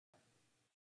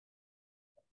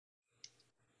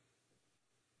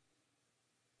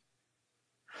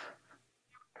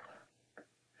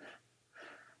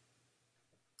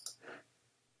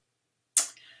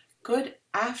Good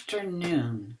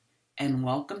afternoon and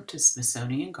welcome to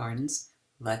Smithsonian Gardens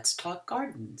Let's Talk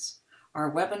Gardens,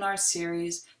 our webinar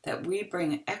series that we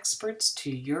bring experts to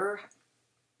your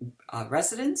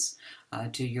residence,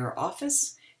 to your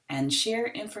office, and share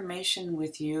information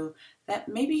with you that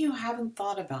maybe you haven't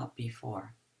thought about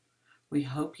before. We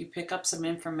hope you pick up some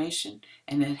information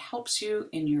and it helps you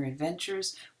in your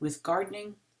adventures with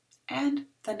gardening and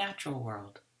the natural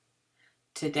world.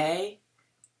 Today,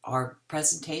 our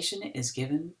presentation is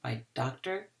given by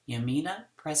Dr. Yamina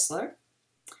Pressler.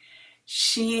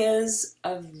 She is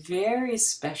a very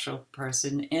special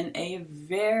person in a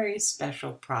very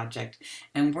special project,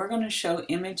 and we're going to show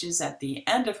images at the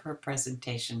end of her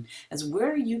presentation as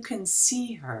where you can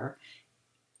see her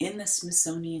in the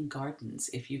Smithsonian Gardens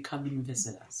if you come and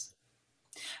visit us.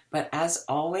 But as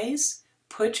always,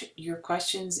 put your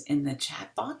questions in the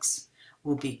chat box.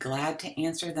 We'll be glad to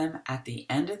answer them at the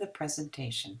end of the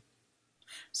presentation.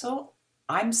 So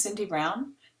I'm Cindy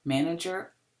Brown,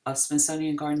 manager of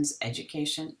Smithsonian Gardens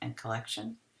Education and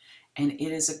Collection, and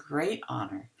it is a great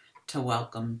honor to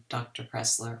welcome Dr.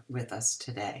 Pressler with us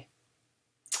today.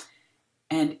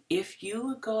 And if you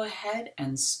would go ahead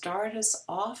and start us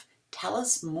off, tell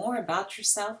us more about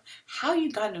yourself, how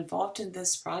you got involved in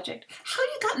this project, how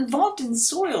you got involved in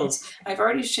soils. I've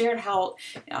already shared how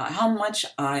much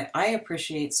I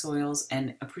appreciate soils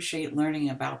and appreciate learning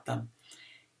about them.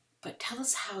 But tell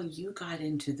us how you got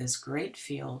into this great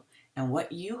field and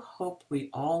what you hope we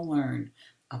all learn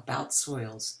about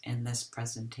soils in this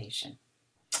presentation.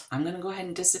 I'm going to go ahead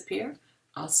and disappear.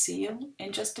 I'll see you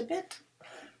in just a bit.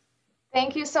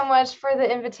 Thank you so much for the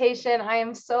invitation. I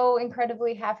am so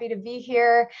incredibly happy to be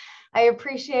here. I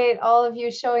appreciate all of you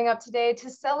showing up today to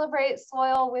celebrate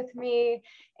soil with me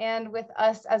and with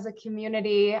us as a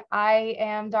community. I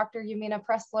am Dr. Yamina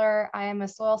Pressler. I am a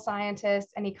soil scientist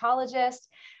and ecologist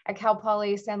at Cal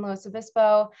Poly San Luis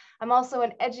Obispo. I'm also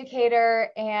an educator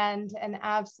and an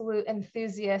absolute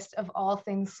enthusiast of all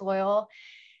things soil.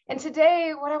 And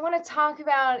today, what I want to talk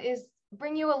about is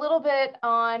bring you a little bit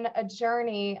on a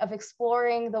journey of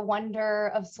exploring the wonder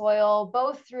of soil,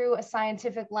 both through a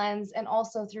scientific lens and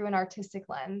also through an artistic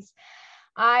lens.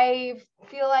 I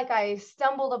feel like I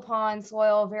stumbled upon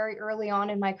soil very early on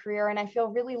in my career, and I feel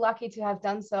really lucky to have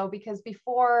done so because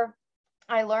before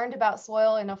I learned about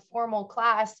soil in a formal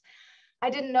class, I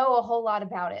didn't know a whole lot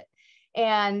about it.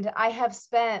 And I have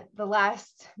spent the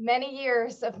last many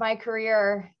years of my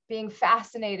career being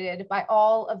fascinated by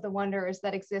all of the wonders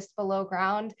that exist below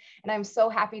ground. And I'm so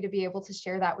happy to be able to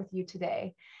share that with you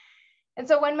today. And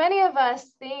so when many of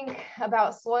us think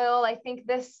about soil, I think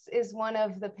this is one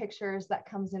of the pictures that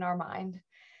comes in our mind.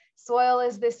 Soil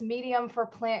is this medium for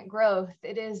plant growth.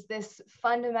 It is this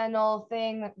fundamental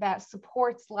thing that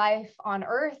supports life on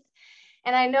Earth.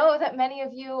 And I know that many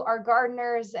of you are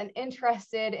gardeners and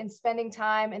interested in spending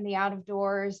time in the out of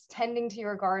doors, tending to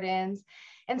your gardens.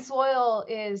 And soil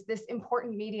is this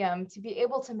important medium to be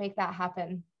able to make that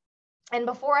happen. And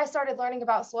before I started learning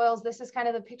about soils, this is kind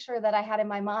of the picture that I had in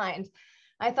my mind.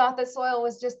 I thought that soil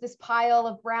was just this pile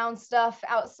of brown stuff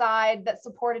outside that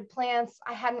supported plants.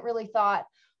 I hadn't really thought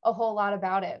a whole lot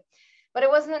about it. But it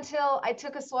wasn't until I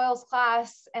took a soils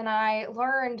class and I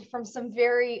learned from some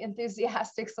very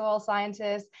enthusiastic soil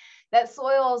scientists that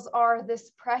soils are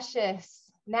this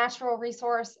precious natural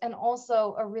resource and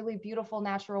also a really beautiful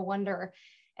natural wonder.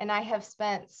 And I have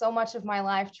spent so much of my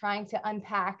life trying to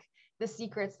unpack the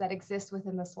secrets that exist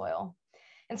within the soil.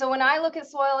 And so when I look at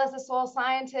soil as a soil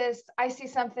scientist, I see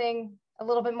something a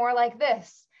little bit more like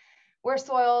this, where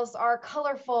soils are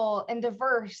colorful and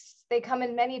diverse. They come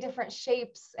in many different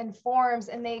shapes and forms,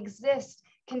 and they exist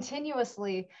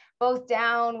continuously, both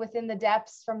down within the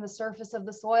depths from the surface of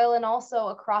the soil and also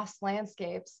across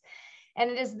landscapes. And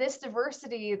it is this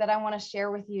diversity that I want to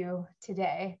share with you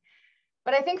today.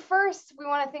 But I think first we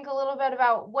want to think a little bit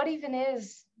about what even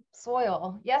is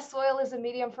soil. Yes, soil is a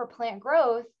medium for plant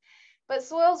growth, but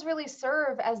soils really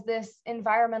serve as this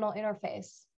environmental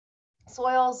interface.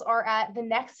 Soils are at the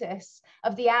nexus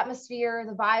of the atmosphere,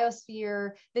 the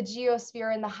biosphere, the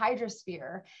geosphere, and the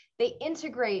hydrosphere. They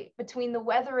integrate between the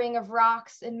weathering of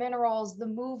rocks and minerals, the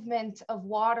movement of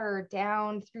water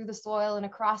down through the soil and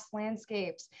across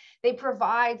landscapes. They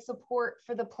provide support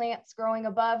for the plants growing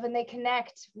above, and they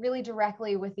connect really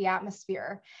directly with the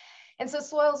atmosphere. And so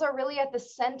soils are really at the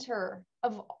center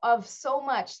of so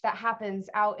much that happens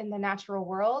out in the natural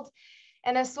world.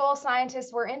 And as soil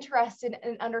scientists, we're interested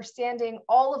in understanding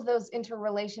all of those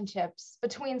interrelationships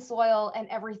between soil and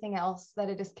everything else that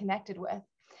it is connected with.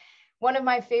 One of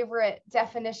my favorite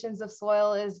definitions of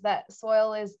soil is that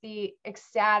soil is the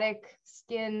ecstatic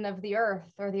skin of the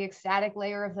earth, or the ecstatic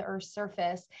layer of the earth's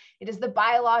surface. It is the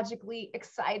biologically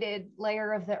excited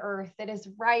layer of the earth. It is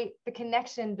the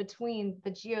connection between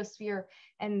the geosphere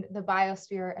and the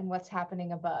biosphere and what's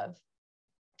happening above.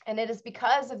 And it is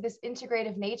because of this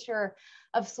integrative nature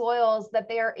of soils that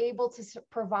they are able to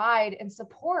provide and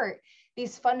support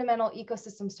these fundamental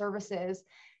ecosystem services,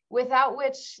 without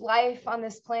which life on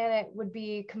this planet would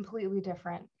be completely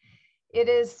different. It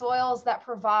is soils that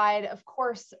provide, of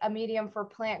course, a medium for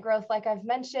plant growth, like I've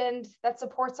mentioned, that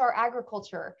supports our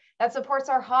agriculture, that supports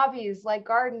our hobbies like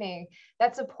gardening,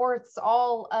 that supports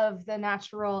all of the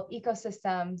natural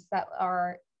ecosystems that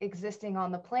are existing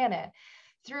on the planet.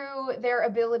 Through their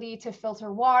ability to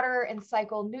filter water and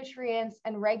cycle nutrients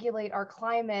and regulate our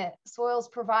climate, soils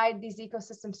provide these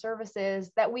ecosystem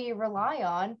services that we rely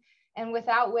on, and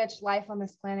without which life on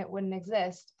this planet wouldn't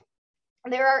exist.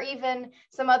 There are even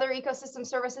some other ecosystem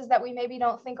services that we maybe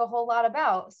don't think a whole lot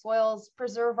about. Soils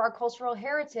preserve our cultural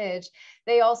heritage.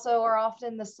 They also are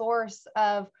often the source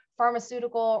of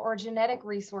pharmaceutical or genetic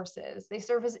resources. They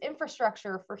serve as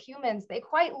infrastructure for humans. They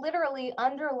quite literally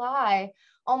underlie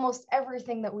almost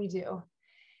everything that we do.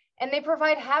 And they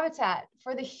provide habitat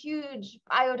for the huge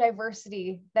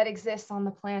biodiversity that exists on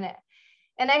the planet.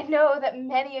 And I know that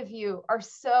many of you are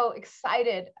so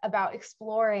excited about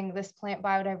exploring this plant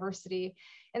biodiversity,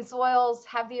 and soils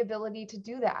have the ability to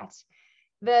do that.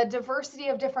 The diversity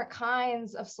of different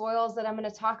kinds of soils that I'm going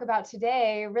to talk about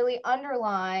today really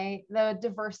underlie the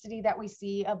diversity that we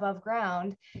see above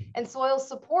ground, and soils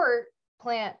support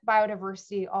plant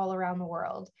biodiversity all around the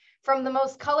world, from the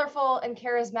most colorful and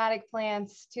charismatic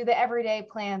plants to the everyday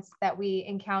plants that we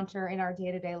encounter in our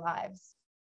day-to-day lives.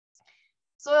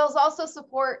 Soils also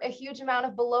support a huge amount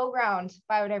of below ground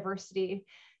biodiversity.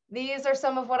 These are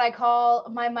some of what I call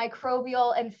my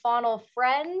microbial and faunal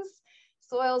friends.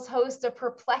 Soils host a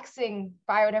perplexing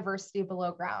biodiversity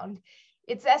below ground.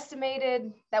 It's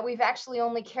estimated that we've actually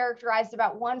only characterized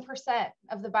about 1%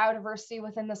 of the biodiversity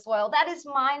within the soil. That is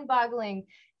mind-boggling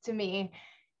to me.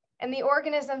 And the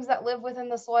organisms that live within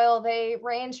the soil, they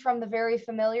range from the very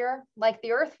familiar, like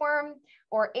the earthworm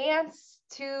or ants,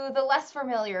 to the less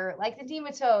familiar, like the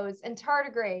nematodes and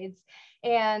tardigrades,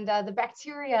 and the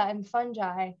bacteria and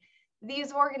fungi.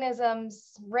 These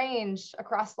organisms range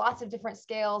across lots of different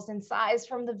scales in size,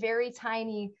 from the very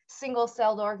tiny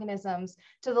single-celled organisms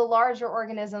to the larger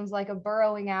organisms like a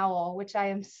burrowing owl, which I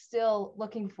am still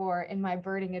looking for in my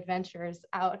birding adventures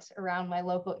out around my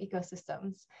local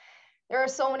ecosystems. There are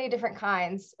so many different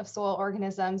kinds of soil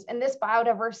organisms, and this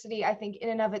biodiversity, I think, in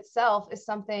and of itself is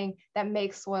something that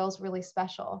makes soils really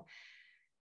special.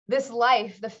 This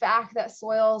life, the fact that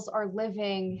soils are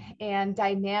living and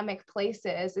dynamic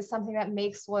places, is something that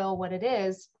makes soil what it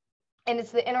is. And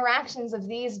it's the interactions of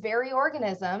these very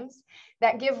organisms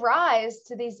that give rise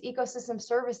to these ecosystem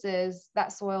services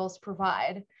that soils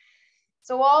provide.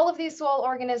 So all of these soil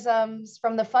organisms,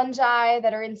 from the fungi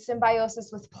that are in symbiosis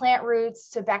with plant roots,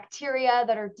 to bacteria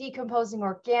that are decomposing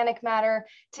organic matter,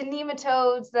 to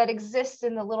nematodes that exist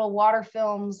in the little water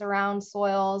films around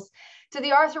soils, to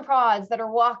the arthropods that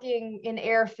are walking in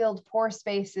air-filled pore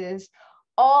spaces,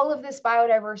 all of this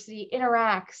biodiversity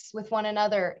interacts with one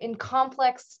another in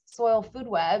complex soil food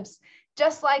webs,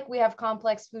 just like we have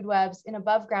complex food webs in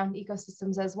above ground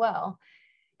ecosystems as well.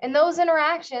 And those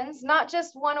interactions, not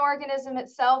just one organism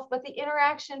itself, but the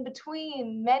interaction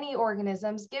between many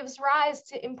organisms, gives rise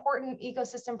to important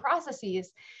ecosystem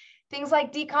processes, things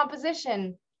like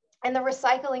decomposition and the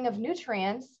recycling of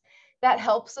nutrients that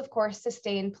helps, of course,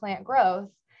 sustain plant growth.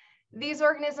 These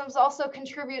organisms also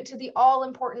contribute to the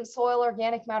all-important soil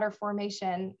organic matter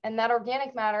formation, and that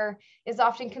organic matter is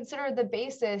often considered the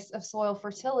basis of soil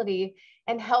fertility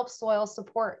and helps soil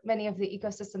support many of the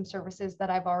ecosystem services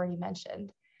that I've already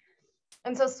mentioned.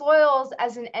 And so soils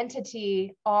as an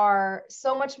entity are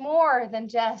so much more than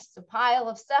just a pile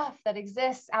of stuff that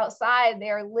exists outside.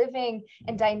 They are living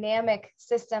and dynamic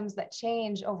systems that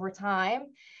change over time.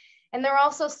 And they're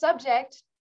also subject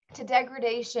to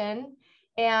degradation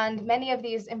and many of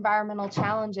these environmental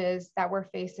challenges that we're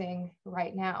facing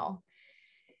right now.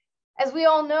 As we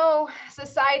all know,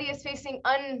 society is facing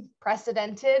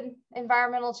unprecedented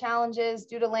environmental challenges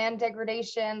due to land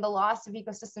degradation, the loss of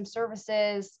ecosystem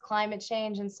services, climate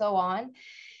change, and so on.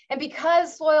 And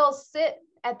because soils sit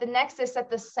at the nexus, at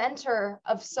the center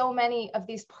of so many of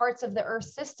these parts of the Earth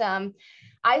system,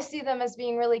 I see them as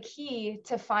being really key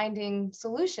to finding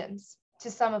solutions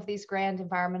to some of these grand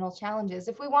environmental challenges.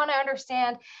 If we want to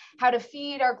understand how to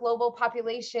feed our global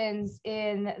populations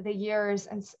in the years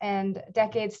and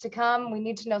decades to come, we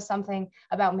need to know something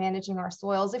about managing our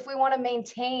soils. If we want to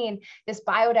maintain this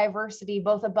biodiversity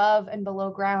both above and below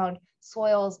ground,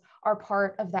 soils are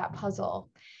part of that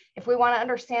puzzle. If we want to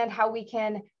understand how we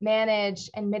can manage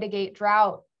and mitigate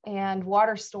drought and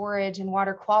water storage and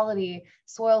water quality,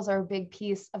 soils are a big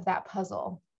piece of that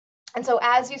puzzle. And so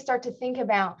as you start to think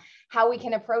about how we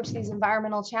can approach these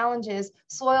environmental challenges,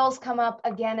 soils come up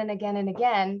again and again and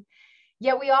again,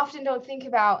 yet we often don't think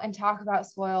about and talk about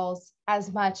soils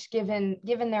as much given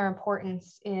their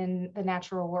importance in the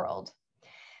natural world.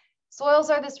 Soils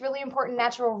are this really important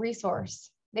natural resource.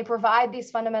 They provide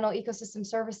these fundamental ecosystem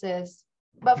services.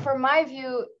 But from my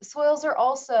view, soils are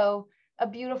also a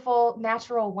beautiful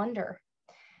natural wonder.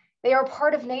 They are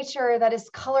part of nature that is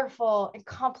colorful and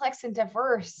complex and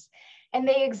diverse, and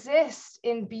they exist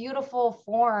in beautiful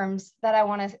forms that I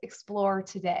want to explore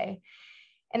today.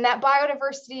 And that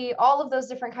biodiversity, all of those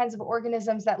different kinds of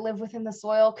organisms that live within the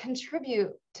soil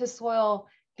contribute to soil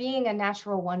being a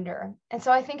natural wonder. And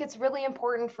so I think it's really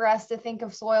important for us to think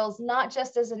of soils not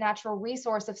just as a natural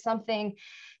resource of something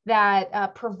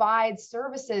that provides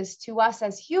services to us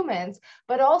as humans,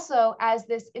 but also as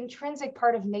this intrinsic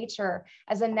part of nature,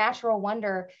 as a natural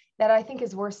wonder that I think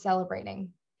is worth celebrating.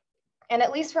 And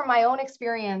at least from my own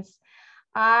experience,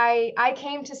 I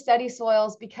came to study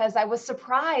soils because I was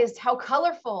surprised how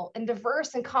colorful and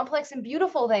diverse and complex and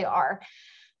beautiful they are.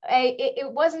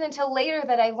 It wasn't until later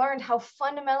that I learned how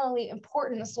fundamentally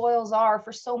important the soils are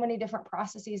for so many different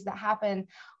processes that happen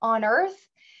on Earth,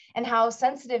 and how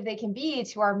sensitive they can be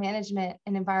to our management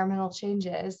and environmental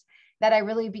changes, that I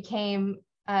really became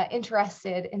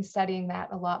interested in studying that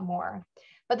a lot more.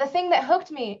 But the thing that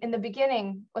hooked me in the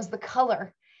beginning was the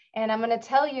color. And I'm going to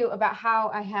tell you about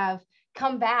how I have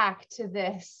come back to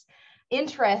this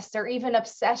interest or even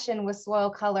obsession with soil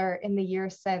color in the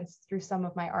years since through some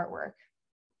of my artwork.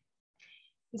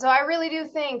 And so I really do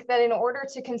think that in order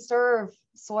to conserve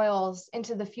soils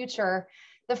into the future,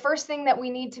 the first thing that we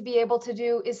need to be able to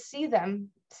do is see them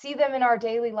in our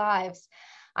daily lives.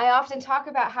 I often talk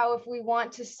about how if we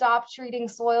want to stop treating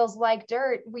soils like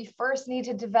dirt, we first need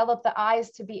to develop the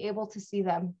eyes to be able to see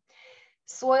them.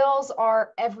 Soils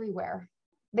are everywhere.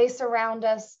 They surround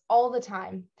us all the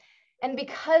time. And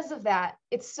because of that,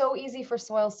 it's so easy for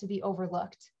soils to be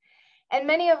overlooked. And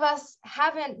many of us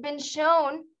haven't been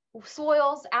shown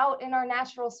soils out in our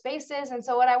natural spaces. And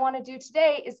so what I want to do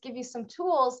today is give you some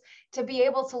tools to be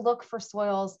able to look for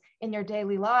soils in your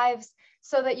daily lives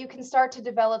so that you can start to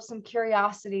develop some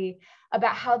curiosity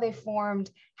about how they formed,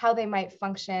 how they might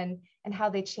function, and how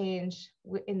they change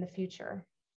in the future.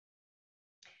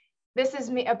 This is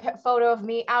a photo of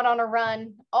me out on a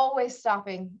run, always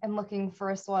stopping and looking for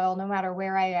a soil, no matter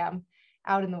where I am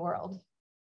out in the world.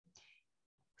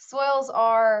 Soils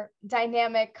are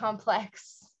dynamic,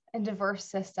 complex, and diverse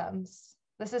systems.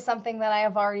 This is something that I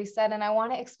have already said, and I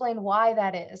want to explain why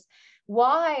that is.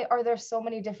 Why are there so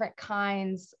many different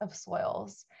kinds of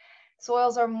soils?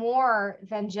 Soils are more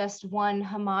than just one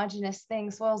homogeneous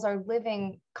thing. Soils are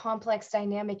living, complex,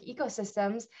 dynamic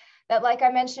ecosystems that, like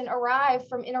I mentioned, arrive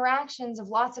from interactions of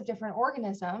lots of different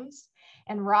organisms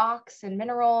and rocks and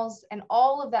minerals, and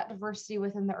all of that diversity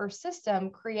within the Earth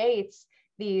system creates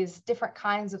these different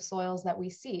kinds of soils that we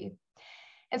see.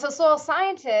 And so soil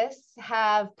scientists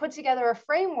have put together a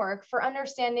framework for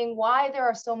understanding why there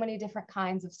are so many different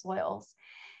kinds of soils.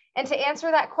 And to answer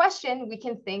that question, we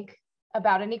can think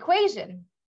about an equation.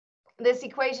 This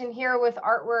equation here with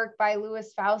artwork by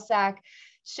Luis Obispo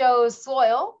shows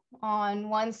soil on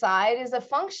one side is a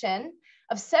function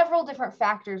of several different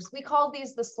factors. We call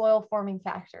these the soil forming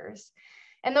factors.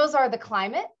 And those are the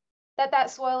climate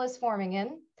that soil is forming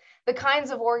in, the kinds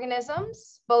of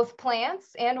organisms, both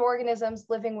plants and organisms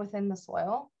living within the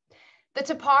soil, the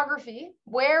topography,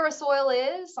 where a soil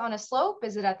is on a slope.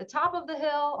 Is it at the top of the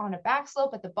hill, on a back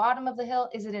slope, at the bottom of the hill?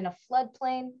 Is it in a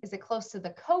floodplain? Is it close to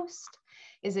the coast?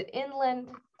 Is it inland?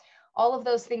 All of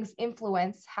those things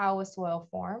influence how a soil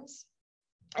forms.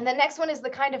 And the next one is the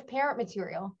kind of parent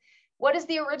material. What is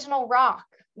the original rock?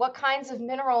 What kinds of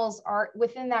minerals are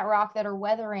within that rock that are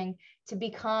weathering to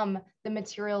become the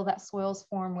material that soils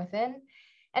form within?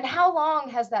 And how long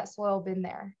has that soil been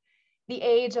there? The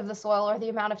age of the soil or the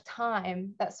amount of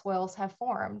time that soils have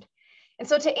formed. And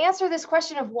so to answer this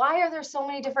question of why are there so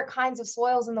many different kinds of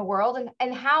soils in the world,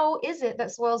 and how is it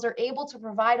that soils are able to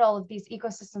provide all of these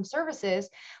ecosystem services,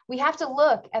 we have to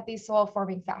look at these soil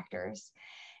forming factors.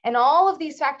 And all of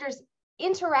these factors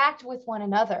interact with one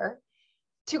another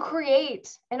to create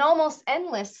an almost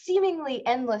endless, seemingly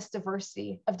endless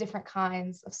diversity of different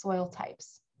kinds of soil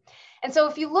types. And so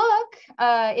if you look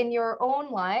in your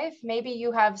own life, maybe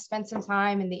you have spent some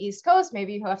time in the East Coast,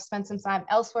 maybe you have spent some time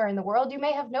elsewhere in the world, you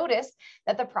may have noticed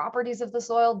that the properties of the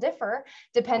soil differ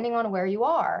depending on where you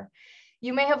are.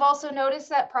 You may have also noticed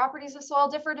that properties of soil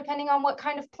differ depending on what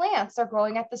kind of plants are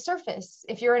growing at the surface.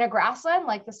 If you're in a grassland,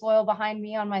 like the soil behind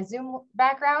me on my Zoom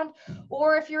background,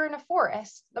 or if you're in a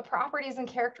forest, the properties and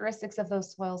characteristics of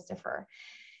those soils differ.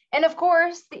 And of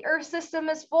course, the Earth system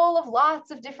is full of lots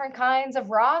of different kinds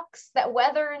of rocks that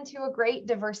weather into a great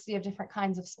diversity of different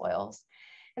kinds of soils.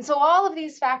 And so all of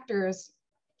these factors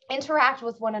interact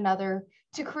with one another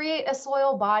to create a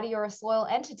soil body or a soil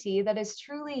entity that is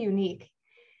truly unique.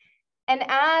 And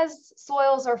as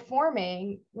soils are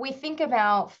forming, we think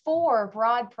about 4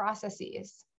 broad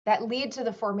processes that lead to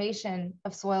the formation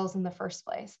of soils in the first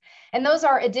place. And those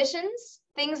are additions,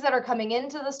 things that are coming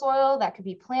into the soil. That could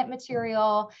be plant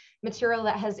material, material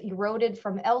that has eroded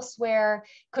from elsewhere,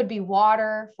 could be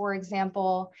water, for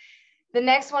example. The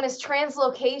next one is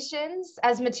translocations.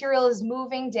 As material is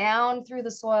moving down through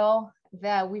the soil,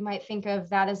 that we might think of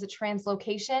that as a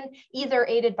translocation, either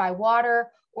aided by water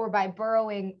or by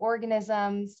burrowing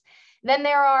organisms. Then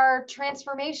there are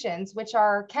transformations, which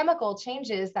are chemical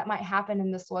changes that might happen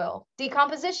in the soil.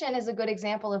 Decomposition is a good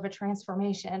example of a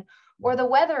transformation, or the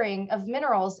weathering of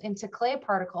minerals into clay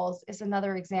particles is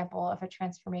another example of a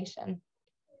transformation.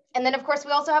 And then, of course,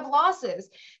 we also have losses.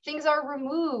 Things are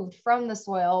removed from the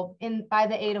soil by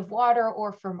the aid of water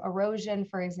or from erosion,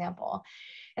 for example.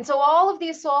 And so all of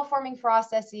these soil forming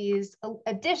processes,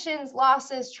 additions,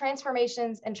 losses,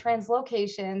 transformations, and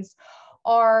translocations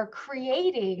are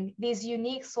creating these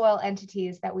unique soil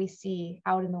entities that we see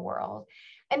out in the world.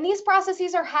 And these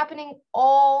processes are happening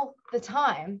all the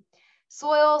time.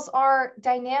 Soils are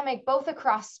dynamic both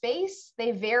across space.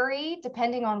 They vary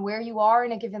depending on where you are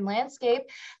in a given landscape,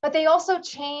 but they also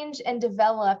change and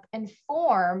develop and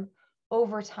form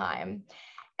over time.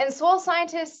 And soil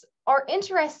scientists are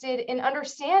interested in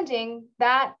understanding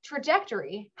that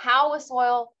trajectory, how a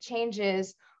soil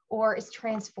changes or is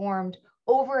transformed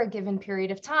over a given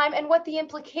period of time, and what the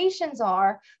implications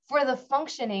are for the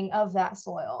functioning of that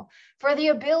soil, for the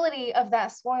ability of that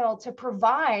soil to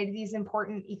provide these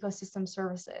important ecosystem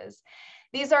services.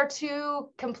 These are 2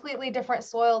 completely different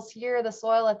soils here. The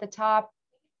soil at the top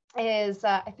is,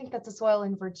 I think that's a soil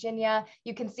in Virginia.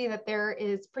 You can see that there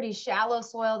is pretty shallow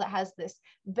soil that has this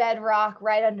bedrock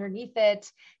right underneath it.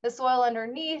 The soil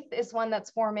underneath is one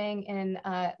that's forming in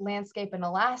landscape in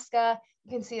Alaska.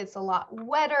 You can see it's a lot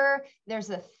wetter. There's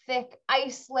a thick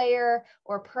ice layer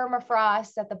or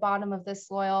permafrost at the bottom of this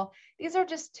soil. These are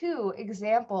just 2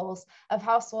 examples of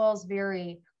how soils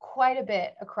vary quite a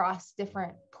bit across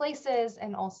different places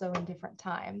and also in different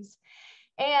times.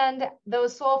 And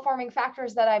those soil forming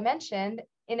factors that I mentioned,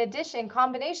 in addition,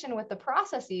 combination with the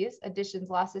processes,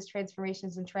 additions, losses,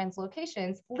 transformations, and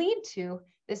translocations, lead to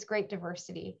this great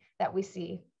diversity that we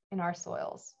see in our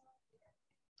soils.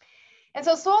 And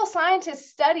so soil scientists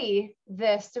study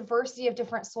this diversity of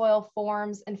different soil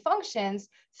forms and functions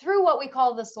through what we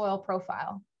call the soil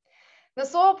profile. The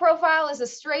soil profile is a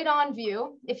straight on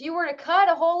view. If you were to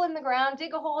cut a hole in the ground,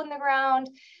 dig a hole in the ground,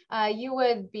 you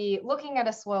would be looking at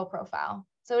a soil profile.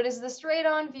 So it is the straight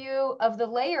on view of the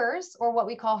layers, or what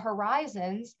we call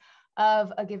horizons,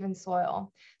 of a given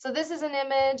soil. So this is an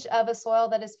image of a soil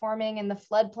that is forming in the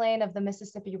floodplain of the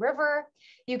Mississippi River.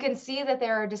 You can see that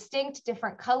there are distinct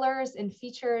different colors and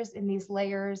features in these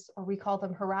layers, or we call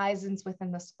them horizons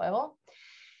within the soil.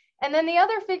 And then the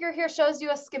other figure here shows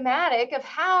you a schematic of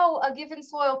how a given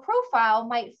soil profile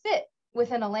might fit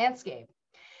within a landscape.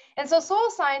 And so soil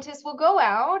scientists will go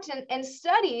out and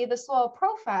study the soil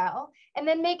profile and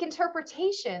then make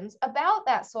interpretations about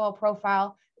that soil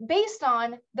profile based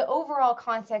on the overall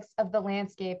context of the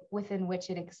landscape within which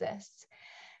it exists.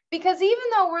 Because even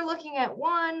though we're looking at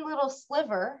one little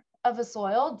sliver of a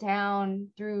soil down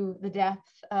through the depth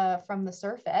from the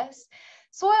surface,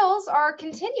 soils are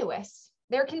continuous.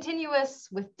 They're continuous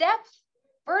with depth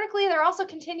vertically, they're also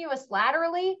continuous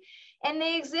laterally, and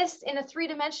they exist in a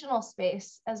 3-dimensional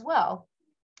space as well.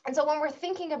 And so when we're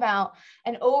thinking about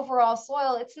an overall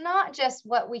soil, it's not just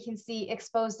what we can see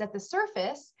exposed at the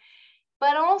surface,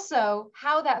 but also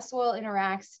how that soil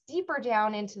interacts deeper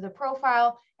down into the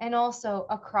profile and also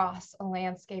across a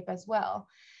landscape as well.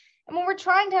 And when we're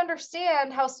trying to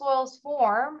understand how soils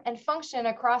form and function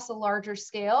across a larger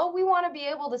scale, we want to be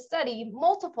able to study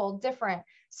multiple different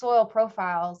soil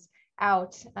profiles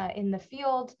out in the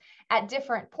field at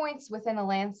different points within a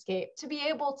landscape to be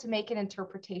able to make an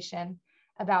interpretation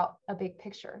about a big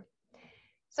picture.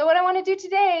 So what I want to do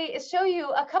today is show you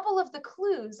a couple of the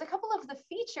clues, a couple of the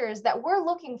features that we're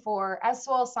looking for as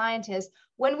soil scientists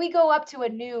when we go up to a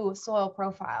new soil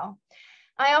profile.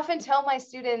 I often tell my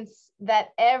students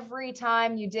that every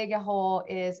time you dig a hole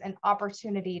is an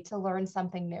opportunity to learn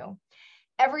something new.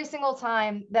 Every single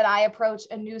time that I approach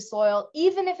a new soil,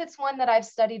 even if it's one that I've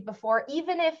studied before,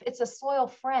 even if it's a soil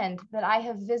friend that I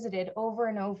have visited over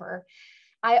and over,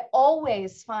 I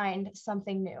always find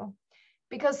something new.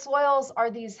 Because soils are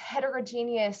these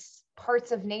heterogeneous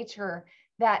parts of nature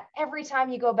that every time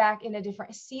you go back in a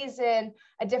different season,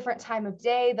 a different time of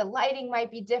day, the lighting might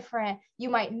be different, you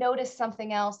might notice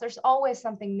something else. There's always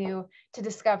something new to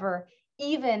discover,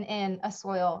 even in a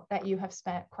soil that you have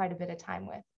spent quite a bit of time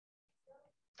with.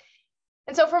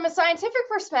 And so from a scientific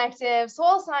perspective,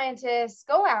 soil scientists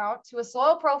go out to a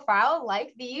soil profile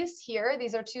like these here.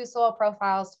 These are two soil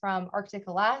profiles from Arctic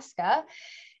Alaska.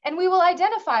 And we will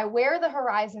identify where the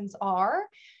horizons are,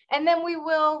 and then we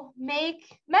will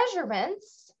make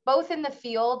measurements, both in the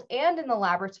field and in the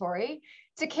laboratory,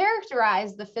 to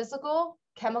characterize the physical,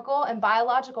 chemical, and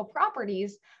biological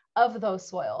properties of those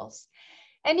soils.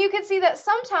 And you can see that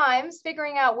sometimes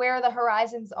figuring out where the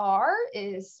horizons are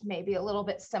is maybe a little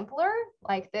bit simpler,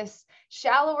 like this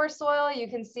shallower soil. You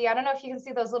can see, I don't know if you can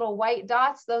see those little white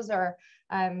dots, those are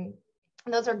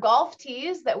golf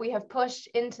tees that we have pushed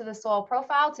into the soil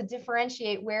profile to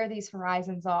differentiate where these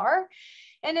horizons are.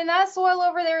 And in that soil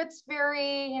over there, it's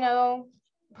very,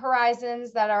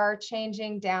 horizons that are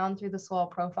changing down through the soil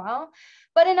profile.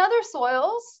 But in other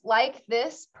soils, like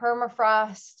this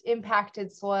permafrost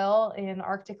impacted soil in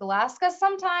Arctic Alaska,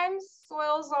 sometimes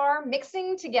soils are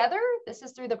mixing together. This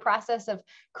is through the process of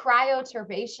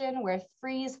cryoturbation, where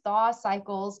freeze-thaw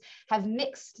cycles have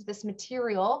mixed this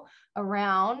material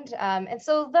around. And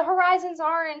so the horizons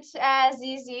aren't as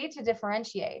easy to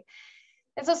differentiate.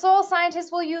 And so soil scientists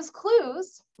will use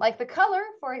clues, like the color,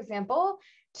 for example,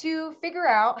 to figure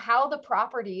out how the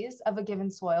properties of a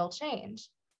given soil change.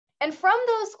 And from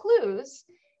those clues,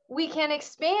 we can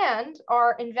expand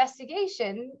our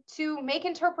investigation to make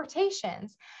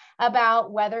interpretations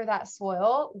about whether that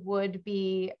soil would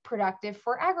be productive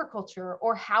for agriculture,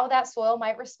 or how that soil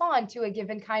might respond to a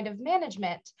given kind of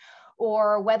management,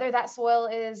 or whether that soil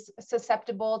is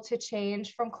susceptible to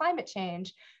change from climate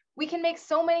change. We can make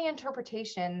so many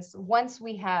interpretations once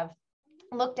we have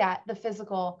looked at the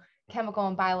physical, chemical,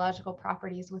 and biological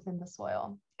properties within the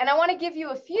soil. And I want to give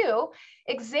you a few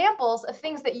examples of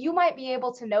things that you might be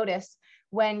able to notice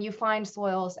when you find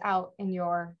soils out in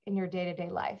your day-to-day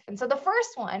life. And so the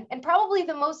first one, and probably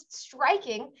the most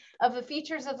striking of the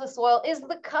features of the soil, is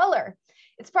the color.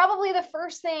 It's probably the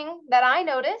first thing that I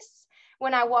notice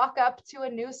when I walk up to a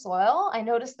new soil. I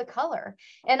notice the color.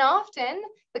 And often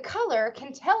the color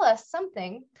can tell us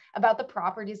something about the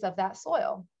properties of that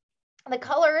soil. The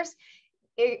colors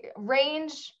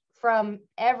range from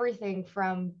everything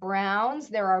from browns.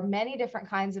 There are many different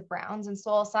kinds of browns, and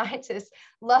soil scientists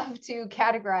love to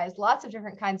categorize lots of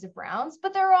different kinds of browns,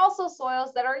 but there are also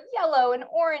soils that are yellow and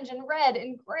orange and red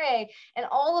and gray and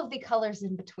all of the colors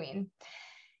in between.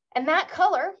 And that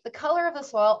color, the color of the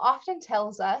soil, often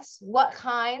tells us what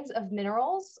kinds of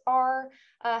minerals are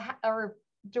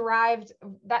derived,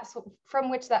 from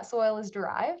which that soil is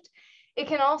derived. It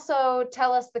can also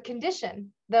tell us the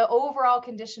condition, the overall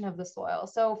condition of the soil.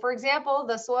 So for example,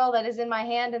 the soil that is in my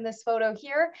hand in this photo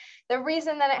here, the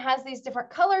reason that it has these different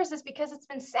colors is because it's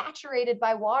been saturated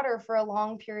by water for a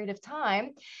long period of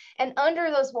time. And under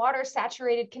those water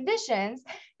saturated conditions,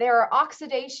 there are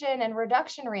oxidation and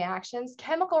reduction reactions,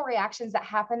 chemical reactions that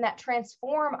happen that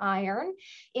transform iron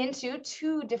into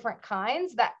two different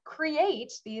kinds that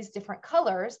create these different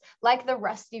colors, like the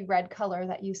rusty red color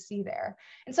that you see there.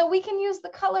 And so we can use the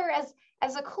color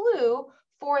as a clue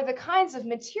for the kinds of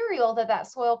material that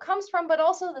soil comes from, but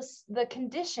also the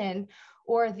condition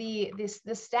or the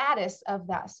status of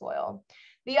that soil.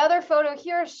 The other photo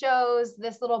here shows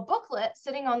this little booklet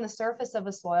sitting on the surface of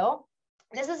a soil.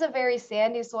 This is a very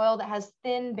sandy soil that has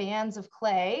thin bands of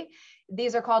clay.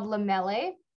 These are called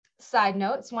lamellae. Side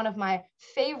note, it's one of my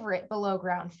favorite below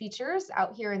ground features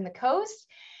out here in the coast.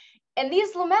 And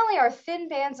these lamellae are thin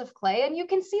bands of clay, and you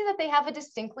can see that they have a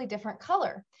distinctly different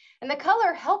color. And the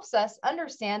color helps us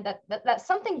understand that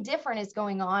something different is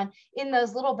going on in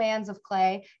those little bands of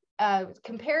clay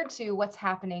compared to what's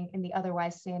happening in the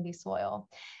otherwise sandy soil.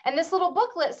 And this little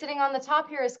booklet sitting on the top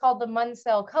here is called the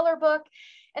Munsell Color Book.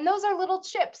 And those are little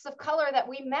chips of color that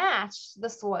we match the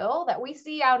soil that we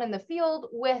see out in the field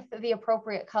with the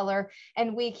appropriate color.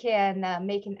 And we can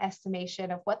make an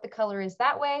estimation of what the color is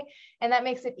that way. And that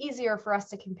makes it easier for us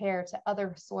to compare to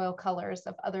other soil colors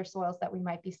of other soils that we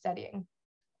might be studying.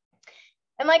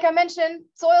 And like I mentioned,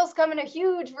 soils come in a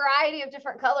huge variety of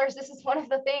different colors. This is one of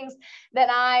the things that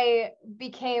I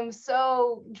became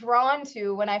so drawn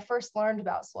to when I first learned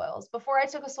about soils. Before I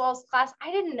took a soils class,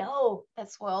 I didn't know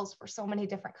that soils were so many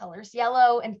different colors,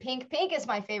 yellow and pink. Pink is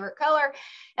my favorite color.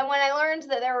 And when I learned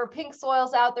that there were pink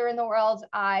soils out there in the world,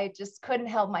 I just couldn't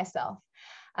help myself.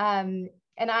 And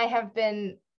I have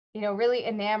been really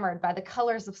enamored by the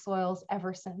colors of soils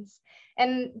ever since.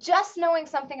 And just knowing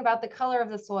something about the color of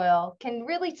the soil can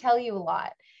really tell you a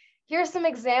lot. Here are some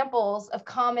examples of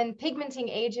common pigmenting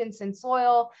agents in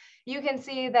soil. You can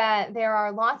see that there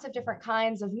are lots of different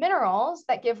kinds of minerals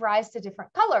that give rise to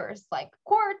different colors, like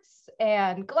quartz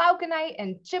and glauconite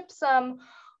and gypsum.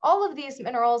 All of these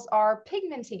minerals are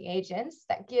pigmenting agents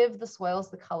that give the soils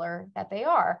the color that they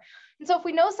are. And so if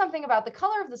we know something about the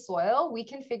color of the soil, we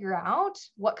can figure out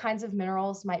what kinds of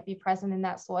minerals might be present in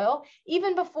that soil,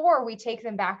 even before we take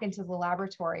them back into the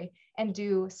laboratory and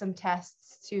do some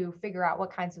tests to figure out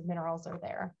what kinds of minerals are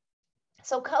there.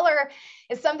 So color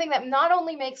is something that not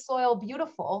only makes soil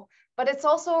beautiful, but it's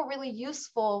also a really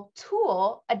useful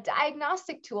tool, a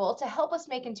diagnostic tool to help us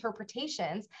make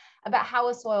interpretations about how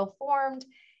a soil formed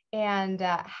and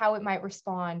how it might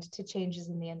respond to changes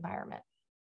in the environment.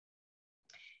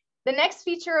 The next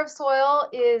feature of soil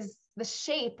is the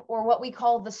shape, or what we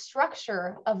call the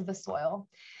structure of the soil.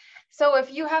 So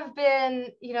if you have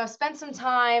been, spent some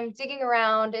time digging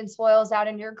around in soils out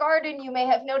in your garden, you may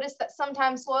have noticed that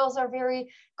sometimes soils are very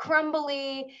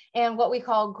crumbly and what we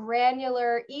call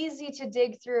granular, easy to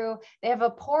dig through. They have a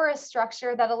porous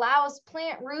structure that allows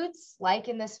plant roots, like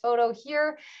in this photo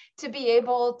here, to be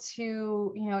able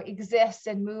to, exist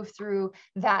and move through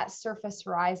that surface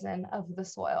horizon of the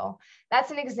soil.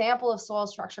 That's an example of soil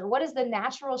structure. What is the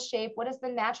natural shape? What is the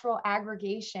natural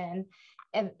aggregation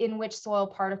in which soil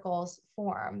particles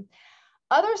form?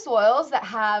 Other soils that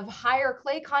have higher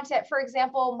clay content, for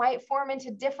example, might form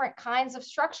into different kinds of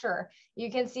structure.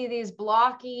 You can see these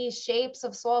blocky shapes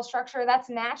of soil structure that's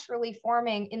naturally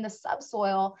forming in the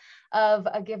subsoil of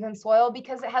a given soil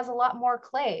because it has a lot more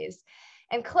clays.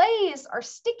 And clays are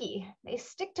sticky. They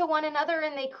stick to one another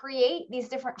and they create these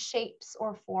different shapes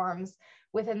or forms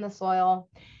within the soil.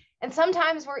 And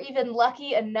sometimes we're even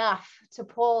lucky enough to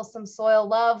pull some soil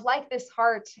love, like this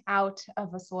heart, out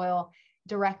of a soil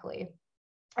directly.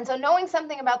 And so knowing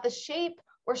something about the shape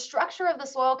or structure of the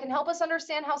soil can help us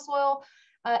understand how soil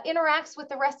interacts with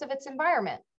the rest of its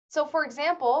environment. So for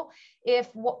example,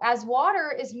 as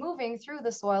water is moving through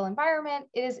the soil environment,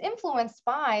 it is influenced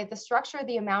by the structure,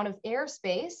 the amount of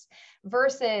airspace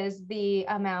versus the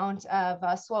amount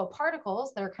of soil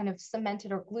particles that are kind of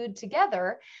cemented or glued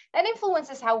together. That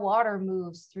influences how water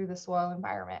moves through the soil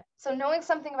environment. So knowing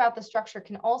something about the structure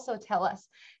can also tell us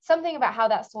something about how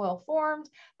that soil formed,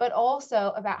 but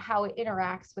also about how it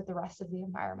interacts with the rest of the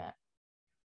environment.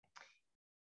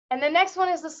 And the next one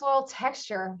is the soil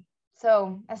texture.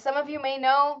 So as some of you may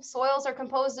know, soils are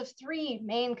composed of three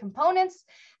main components.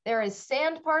 There is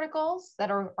sand particles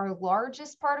that are our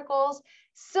largest particles,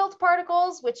 silt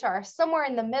particles, which are somewhere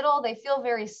in the middle. They feel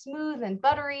very smooth and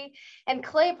buttery, and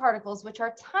clay particles, which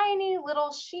are tiny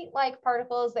little sheet-like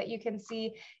particles that you can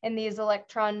see in these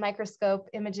electron microscope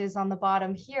images on the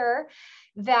bottom here,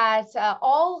 that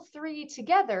all three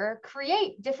together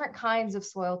create different kinds of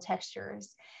soil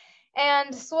textures.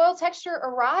 And soil texture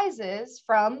arises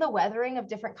from the weathering of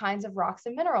different kinds of rocks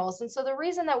and minerals. And so the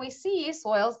reason that we see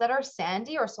soils that are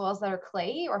sandy or soils that are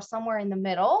clayey or somewhere in the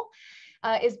middle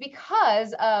is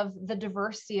because of the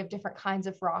diversity of different kinds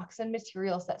of rocks and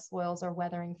materials that soils are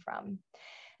weathering from.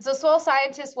 So soil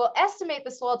scientists will estimate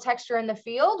the soil texture in the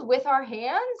field with our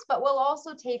hands, but we'll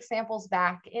also take samples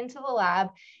back into the lab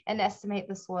and estimate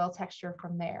the soil texture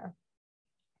from there.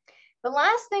 The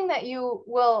last thing that you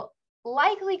will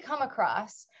likely come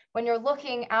across when you're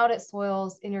looking out at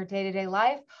soils in your day-to-day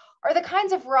life are the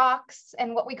kinds of rocks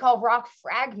and what we call rock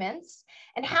fragments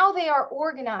and how they are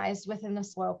organized within the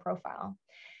soil profile.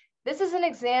 This is an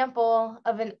example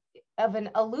of an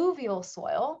alluvial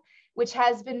soil, which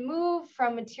has been moved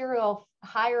from material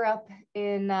higher up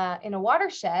in a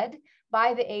watershed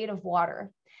by the aid of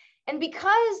water. And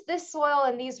because this soil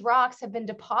and these rocks have been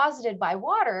deposited by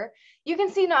water, you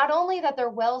can see not only that they're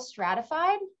well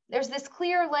stratified, there's this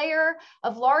clear layer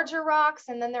of larger rocks,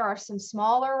 and then there are some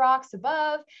smaller rocks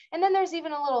above, and then there's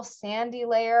even a little sandy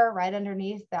layer right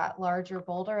underneath that larger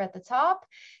boulder at the top.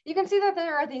 You can see that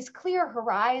there are these clear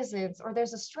horizons, or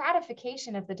there's a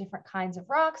stratification of the different kinds of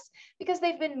rocks because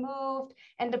they've been moved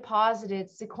and deposited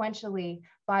sequentially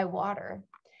by water.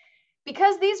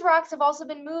 Because these rocks have also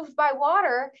been moved by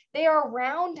water, they are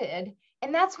rounded,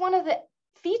 and that's one of the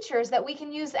features that we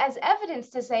can use as evidence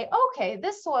to say, okay,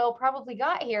 this soil probably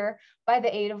got here by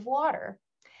the aid of water.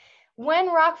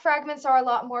 When rock fragments are a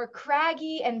lot more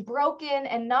craggy and broken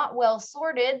and not well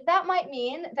sorted, that might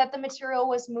mean that the material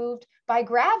was moved by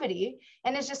gravity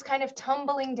and is just kind of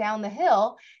tumbling down the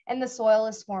hill, and the soil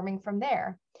is forming from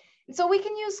there. And so we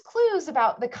can use clues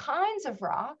about the kinds of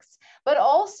rocks, but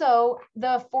also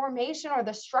the formation or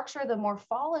the structure, the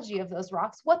morphology of those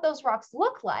rocks, what those rocks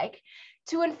look like,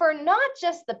 to infer not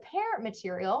just the parent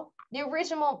material, the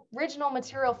original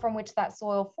material from which that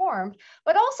soil formed,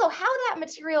 but also how that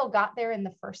material got there in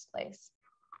the first place.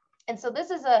 And so this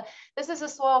is a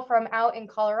soil from out in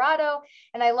Colorado,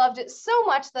 and I loved it so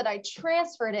much that I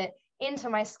transferred it into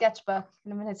my sketchbook.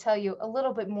 And I'm going to tell you a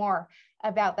little bit more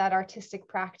about that artistic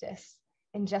practice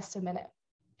in just a minute.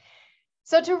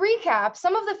 So to recap,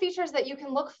 some of the features that you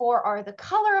can look for are the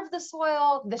color of the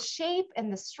soil, the shape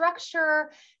and the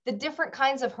structure, the different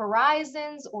kinds of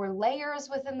horizons or layers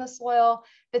within the soil,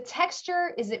 the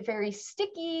texture, is it very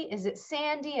sticky? Is it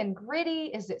sandy and gritty?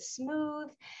 Is it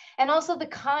smooth? And also the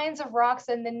kinds of rocks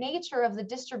and the nature of the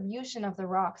distribution of the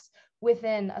rocks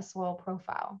within a soil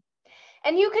profile.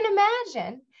 And you can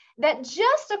imagine that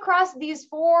just across these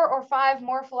 4 or 5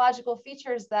 morphological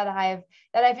features that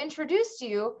I've introduced to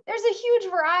you, there's a huge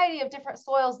variety of different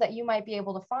soils that you might be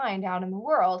able to find out in the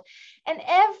world. And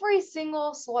every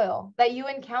single soil that you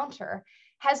encounter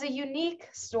has a unique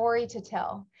story to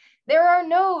tell. There are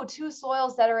no 2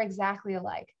 soils that are exactly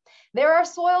alike. There are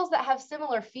soils that have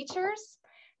similar features.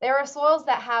 There are soils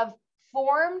that have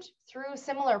formed through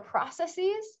similar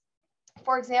processes.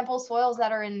 For example, soils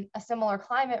that are in a similar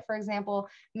climate, for example,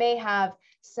 may have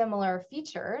similar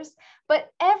features, but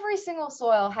every single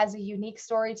soil has a unique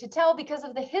story to tell because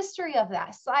of the history of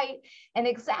that site, and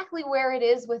exactly where it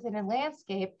is within a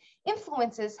landscape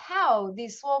influences how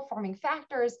these soil forming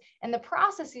factors and the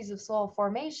processes of soil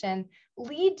formation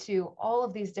lead to all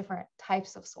of these different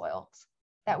types of soils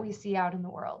that we see out in the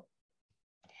world.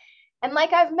 And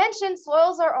like I've mentioned,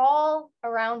 soils are all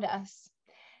around us.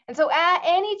 And so at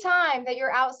any time that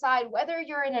you're outside, whether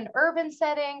you're in an urban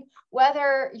setting,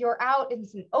 whether you're out in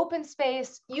an open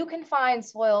space, you can find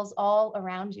soils all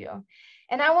around you.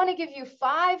 And I want to give you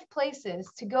 5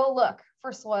 places to go look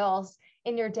for soils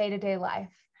in your day-to-day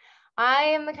life. I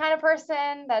am the kind of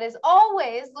person that is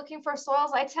always looking for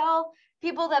soils. I tell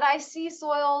people that I see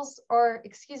soils, or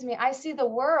excuse me, I see the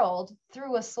world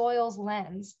through a soils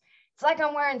lens. It's like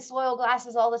I'm wearing soil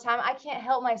glasses all the time. I can't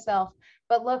help myself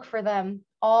but look for them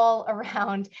all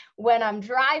around when I'm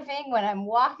driving, when I'm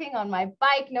walking on my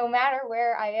bike, no matter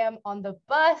where I am on the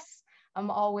bus, I'm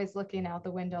always looking out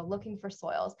the window, looking for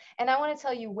soils. And I want to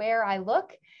tell you where I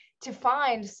look to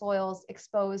find soils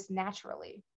exposed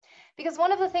naturally. Because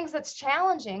one of the things that's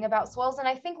challenging about soils, and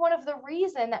I think one of the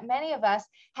reason that many of us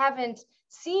haven't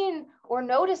seen or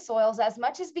noticed soils as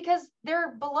much, is because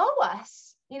they're below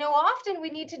us. You know, often we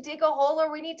need to dig a hole, or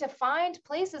we need to find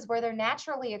places where they're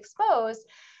naturally exposed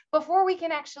before we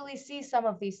can actually see some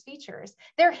of these features.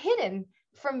 They're hidden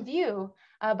from view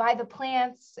by the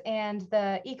plants and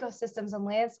the ecosystems and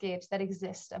landscapes that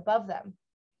exist above them.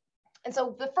 And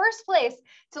so the first place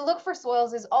to look for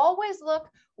soils is always look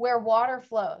where water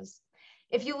flows.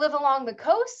 If you live along the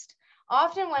coast,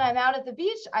 often when I'm out at the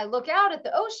beach, I look out at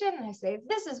the ocean and I say,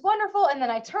 this is wonderful. And then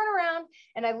I turn around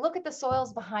and I look at the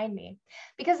soils behind me.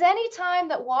 Because anytime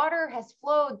that water has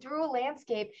flowed through a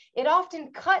landscape, it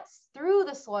often cuts through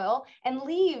the soil and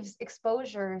leaves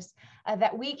exposures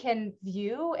that we can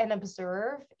view and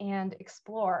observe and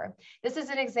explore. This is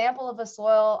an example of a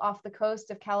soil off the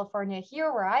coast of California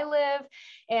here where I live,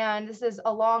 and this is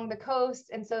along the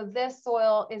coast. And so this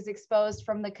soil is exposed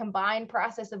from the combined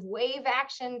process of wave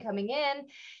action coming in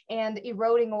and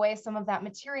eroding away some of that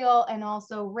material, and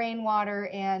also rainwater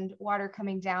and water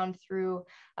coming down through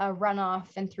runoff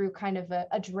and through kind of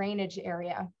a drainage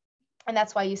area. And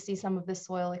that's why you see some of this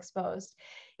soil exposed.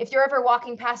 If you're ever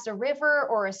walking past a river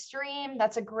or a stream,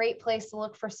 that's a great place to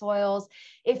look for soils.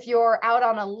 If you're out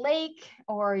on a lake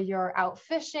or you're out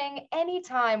fishing,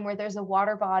 anytime where there's a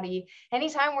water body,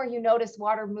 anytime where you notice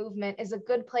water movement is a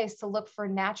good place to look for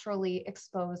naturally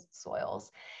exposed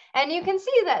soils. And you can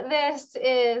see that this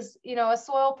is, you know, a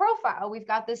soil profile. We've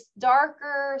got this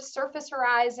darker surface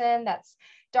horizon that's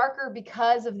darker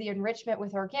because of the enrichment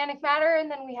with organic matter,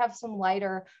 and then we have some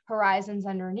lighter horizons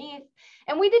underneath.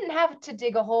 And we didn't have to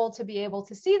dig a hole to be able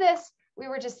to see this. We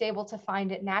were just able to find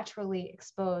it naturally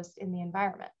exposed in the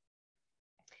environment.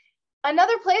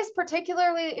 Another place,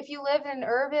 particularly if you live in an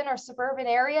urban or suburban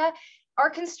area, are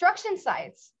construction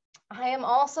sites. I am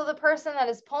also the person that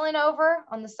is pulling over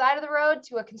on the side of the road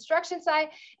to a construction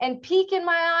site and peeking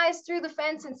my eyes through the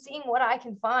fence and seeing what I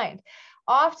can find.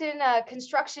 Often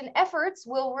construction efforts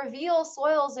will reveal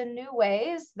soils in new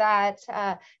ways that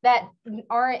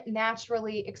aren't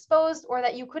naturally exposed, or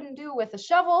that you couldn't do with a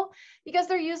shovel, because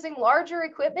they're using larger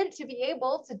equipment to be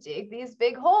able to dig these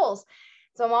big holes.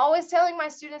 So I'm always telling my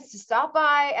students to stop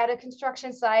by at a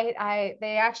construction site.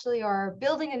 They actually are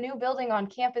building a new building on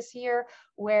campus here,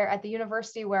 where at the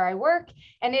university where I work.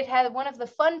 And it had one of the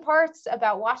fun parts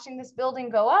about watching this building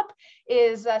go up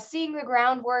is seeing the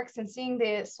groundworks and seeing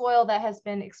the soil that has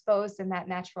been exposed in that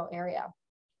natural area.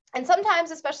 And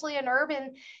sometimes, especially in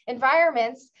urban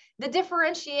environments, the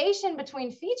differentiation between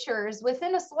features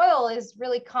within a soil is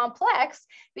really complex,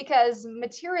 because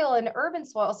material in urban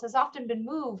soils has often been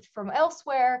moved from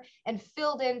elsewhere and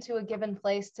filled into a given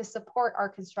place to support our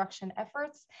construction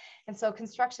efforts. And so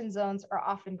construction zones are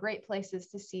often great places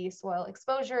to see soil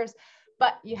exposures,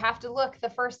 but you have to look the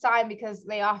first time, because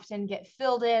they often get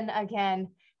filled in again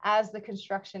as the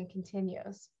construction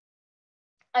continues.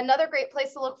 Another great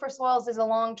place to look for soils is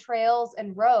along trails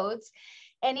and roads,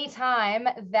 anytime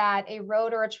that a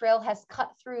road or a trail has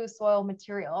cut through soil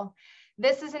material.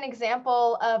 This is an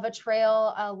example of a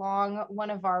trail along one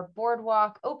of our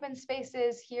boardwalk open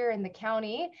spaces here in the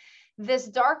county. This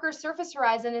darker surface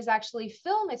horizon is actually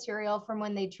fill material from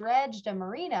when they dredged a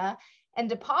marina and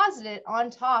deposited it on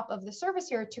top of the surface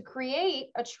here to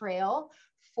create a trail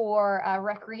for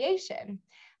recreation.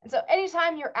 And so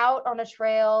anytime you're out on a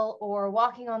trail or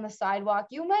walking on the sidewalk,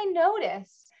 you may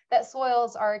notice that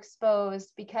soils are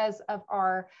exposed because of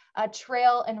our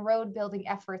trail and road building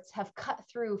efforts have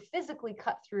physically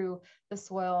cut through the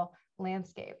soil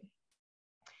landscape.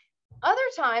 Other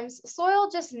times,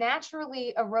 soil just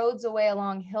naturally erodes away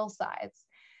along hillsides.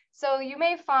 So you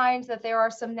may find that there are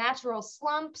some natural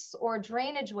slumps or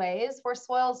drainage ways where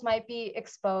soils might be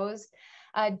exposed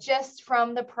just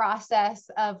from the process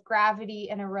of gravity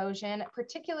and erosion,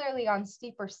 particularly on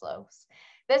steeper slopes.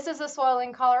 This is a soil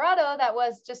in Colorado that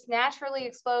was just naturally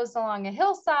exposed along a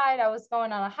hillside. I was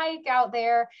going on a hike out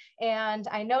there and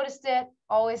I noticed it,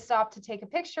 always stopped to take a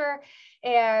picture,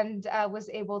 and was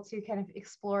able to kind of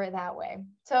explore it that way.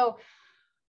 So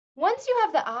once you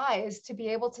have the eyes to be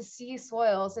able to see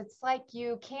soils, it's like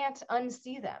you can't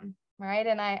unsee them, right?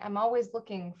 And I'm always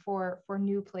looking for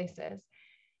new places.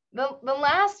 The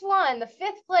last one, the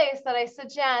fifth place that I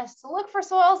suggest to look for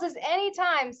soils is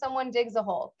anytime someone digs a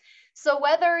hole. So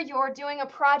whether you're doing a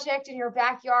project in your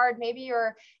backyard, maybe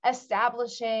you're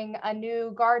establishing a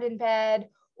new garden bed,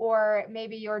 or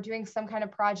maybe you're doing some kind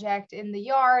of project in the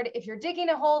yard, if you're digging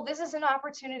a hole, this is an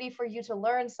opportunity for you to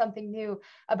learn something new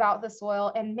about the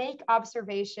soil and make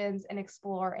observations and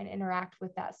explore and interact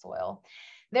with that soil.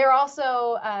 They're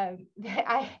also,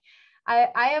 I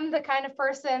am the kind of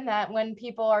person that when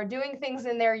people are doing things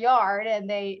in their yard and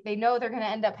they know they're going to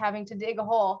end up having to dig a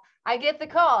hole, I get the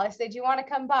call. I say, do you want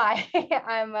to come by?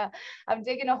 I'm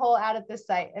digging a hole out at this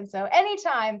site. And so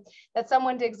anytime that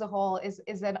someone digs a hole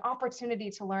is an opportunity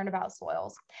to learn about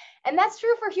soils. And that's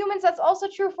true for humans. That's also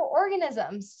true for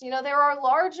organisms. You know, there are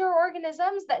larger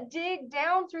organisms that dig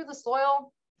down through the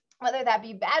soil, whether that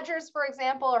be badgers, for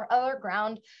example, or other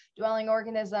ground dwelling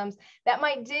organisms that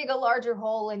might dig a larger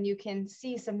hole, and you can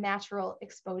see some natural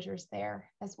exposures there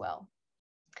as well.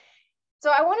 So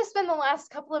I want to spend the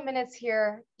last couple of minutes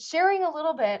here sharing a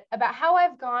little bit about how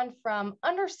I've gone from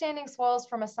understanding soils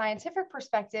from a scientific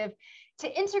perspective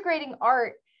to integrating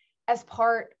art as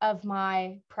part of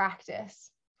my practice.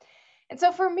 And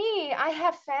so for me, I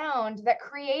have found that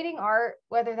creating art,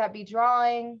 whether that be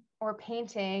drawing or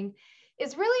painting,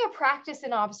 is really a practice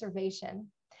in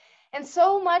observation. And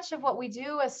so much of what we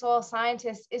do as soil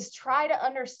scientists is try to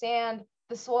understand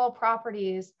the soil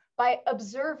properties by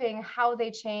observing how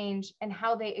they change and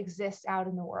how they exist out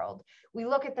in the world. We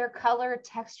look at their color,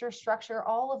 texture, structure,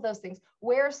 all of those things,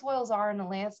 where soils are in the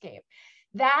landscape.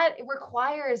 That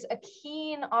requires a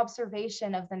keen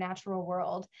observation of the natural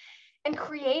world. And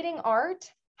creating art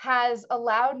has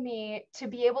allowed me to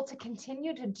be able to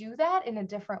continue to do that in a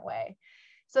different way.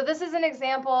 So this is an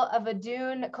example of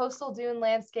a coastal dune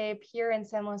landscape here in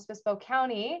San Luis Obispo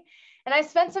County. And I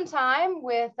spent some time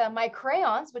with my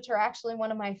crayons, which are actually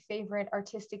one of my favorite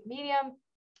artistic medium,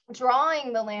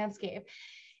 drawing the landscape.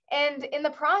 And in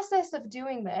the process of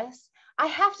doing this, I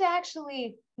have to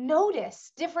actually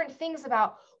notice different things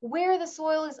about where the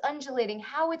soil is undulating,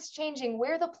 how it's changing,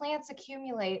 where the plants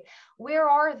accumulate, where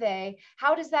are they,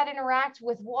 how does that interact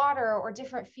with water or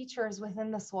different features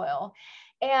within the soil.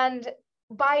 And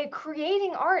by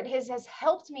creating art has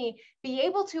helped me be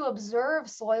able to observe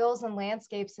soils and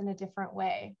landscapes in a different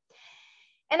way.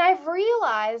 And I've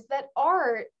realized that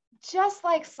art, just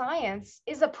like science,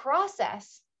 is a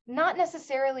process, not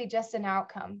necessarily just an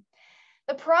outcome.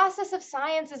 The process of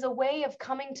science is a way of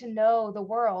coming to know the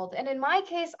world. And in my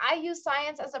case, I use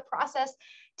science as a process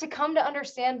to come to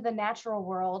understand the natural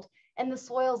world and the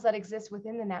soils that exist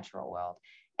within the natural world.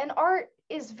 And art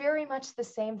is very much the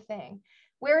same thing,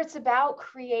 where it's about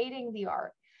creating the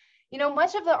art. You know,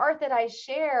 much of the art that I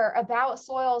share about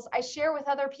soils, I share with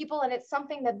other people, and it's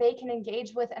something that they can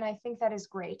engage with. And I think that is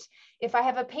great. If I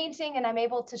have a painting and I'm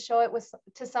able to show it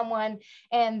to someone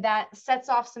and that sets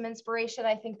off some inspiration,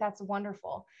 I think that's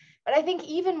wonderful. But I think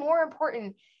even more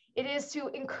important, it is to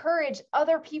encourage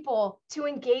other people to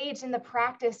engage in the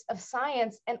practice of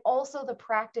science and also the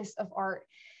practice of art,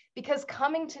 because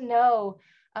coming to know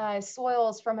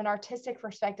soils from an artistic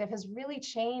perspective has really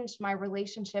changed my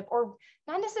relationship, or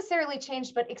not necessarily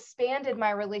changed, but expanded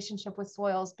my relationship with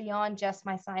soils beyond just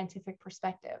my scientific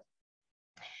perspective.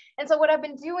 And so what I've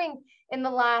been doing in the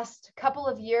last couple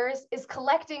of years is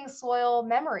collecting soil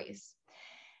memories.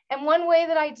 And one way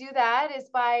that I do that is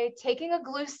by taking a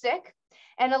glue stick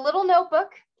and a little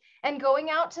notebook and going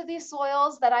out to these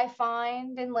soils that I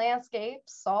find in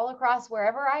landscapes all across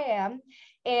wherever I am.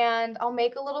 And I'll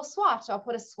make a little swatch. I'll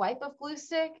put a swipe of glue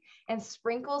stick and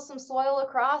sprinkle some soil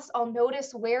across. I'll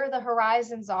notice where the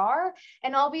horizons are,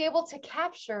 and I'll be able to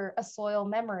capture a soil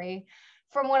memory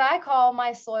from what I call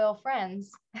my soil friends.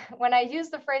 When I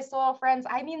use the phrase soil friends,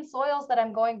 I mean soils that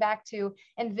I'm going back to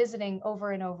and visiting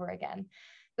over and over again.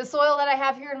 The soil that I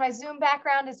have here in my Zoom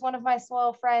background is one of my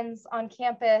soil friends on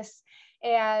campus,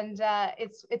 and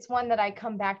it's one that I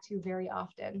come back to very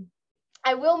often.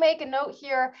 I will make a note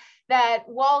here that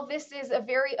while this is a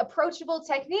very approachable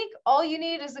technique, all you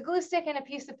need is a glue stick and a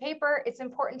piece of paper. It's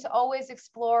important to always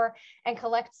explore and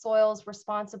collect soils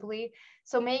responsibly.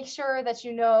 So make sure that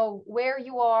you know where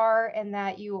you are and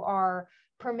that you are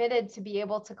permitted to be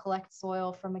able to collect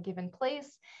soil from a given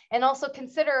place, and also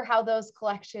consider how those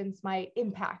collections might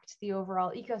impact the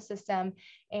overall ecosystem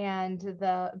and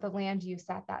the land use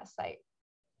at that site.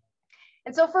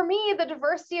 And so for me, the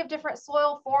diversity of different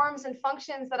soil forms and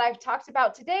functions that I've talked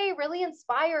about today really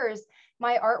inspires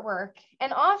my artwork.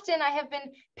 And often I have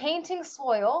been painting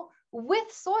soil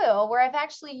with soil, where I've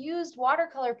actually used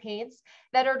watercolor paints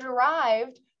that are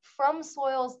derived from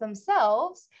soils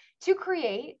themselves to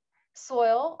create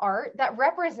soil art that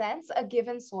represents a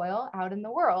given soil out in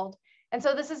the world. And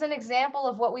so this is an example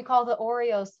of what we call the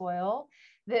Oreo soil.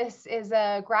 This is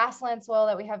a grassland soil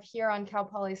that we have here on Cal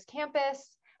Poly's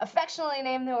campus, affectionately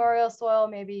named the Oreo soil.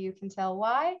 Maybe you can tell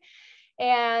why.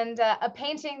 And a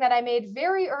painting that I made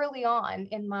very early on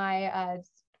in my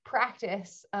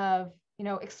practice of,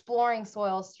 exploring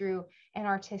soils through an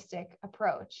artistic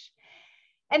approach.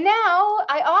 And now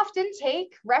I often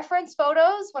take reference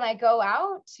photos when I go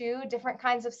out to different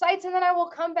kinds of sites, and then I will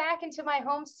come back into my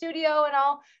home studio and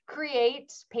I'll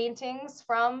create paintings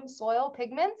from soil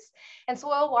pigments and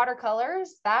soil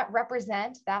watercolors that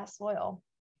represent that soil.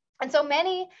 And so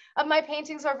many of my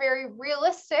paintings are very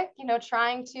realistic,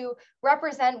 trying to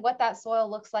represent what that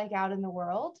soil looks like out in the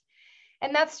world.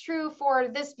 And that's true for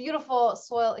this beautiful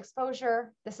soil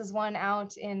exposure. This is one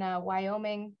out in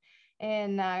Wyoming,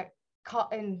 in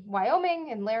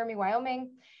Laramie,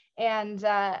 Wyoming. And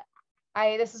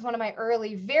this is one of my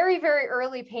early, very, very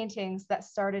early paintings that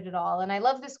started it all. And I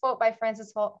love this quote by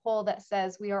Francis Hull that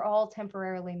says, "We are all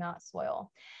temporarily not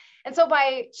soil." And so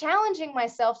by challenging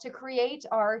myself to create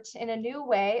art in a new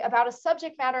way about a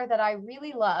subject matter that I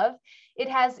really love, it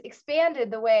has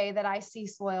expanded the way that I see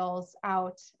soils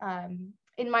out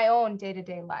in my own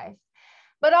day-to-day life.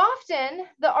 But often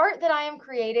the art that I am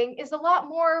creating is a lot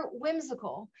more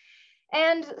whimsical.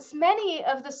 And many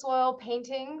of the soil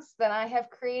paintings that I have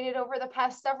created over the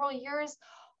past several years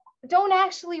don't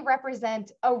actually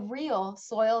represent a real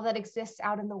soil that exists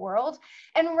out in the world,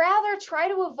 and rather try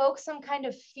to evoke some kind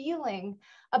of feeling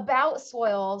about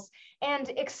soils and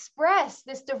express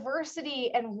this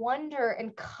diversity and wonder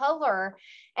and color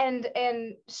and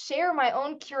share my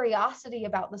own curiosity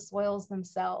about the soils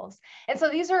themselves. And so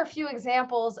these are a few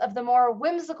examples of the more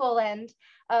whimsical end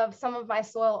of some of my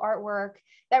soil artwork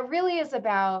that really is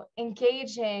about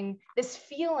engaging this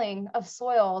feeling of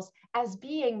soils as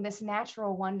being this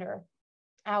natural wonder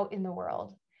out in the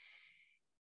world.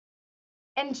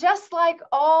 And just like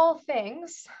all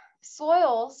things,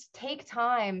 soils take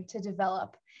time to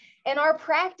develop. And our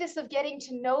practice of getting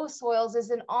to know soils is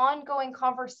an ongoing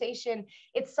conversation.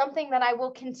 It's something that I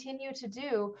will continue to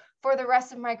do for the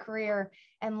rest of my career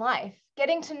and life.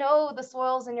 Getting to know the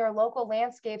soils in your local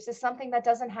landscapes is something that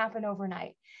doesn't happen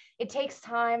overnight. It takes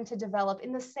time to develop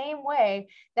in the same way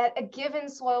that a given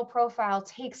soil profile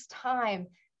takes time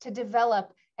to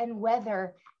develop and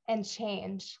weather and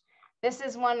change. This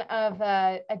is one of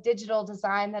a digital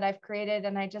design that I've created,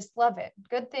 and I just love it.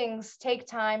 Good things take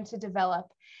time to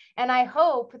develop. And I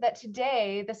hope that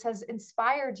today this has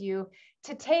inspired you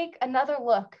to take another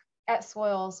look at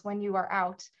soils when you are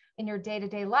out in your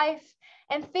day-to-day life,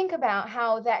 and think about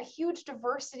how that huge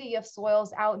diversity of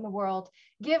soils out in the world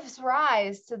gives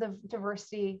rise to the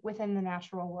diversity within the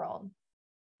natural world.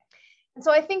 And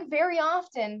so I think very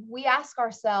often we ask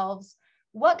ourselves,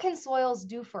 what can soils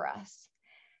do for us?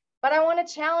 But I want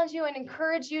to challenge you and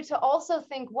encourage you to also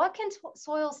think, what can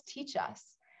soils teach us?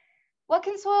 What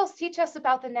can soils teach us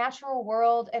about the natural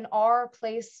world and our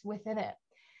place within it?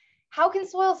 How can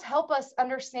soils help us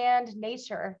understand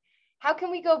nature? How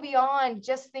can we go beyond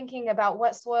just thinking about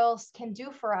what soils can do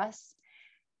for us,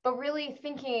 but really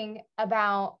thinking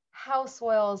about how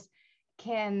soils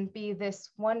can be this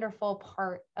wonderful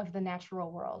part of the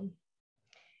natural world?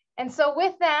 And so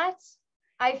with that,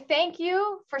 I thank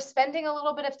you for spending a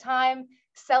little bit of time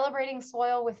celebrating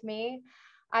soil with me.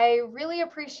 I really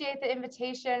appreciate the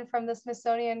invitation from the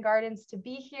Smithsonian Gardens to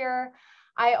be here.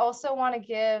 I also want to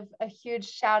give a huge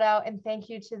shout out and thank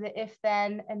you to the If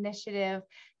Then initiative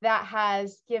that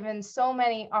has given so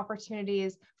many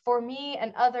opportunities for me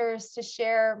and others to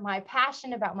share my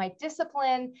passion about my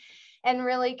discipline, and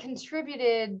really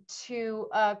contributed to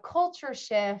a culture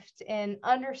shift in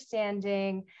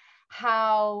understanding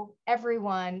how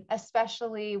everyone,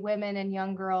 especially women and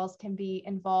young girls, can be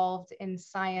involved in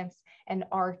science and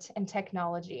art and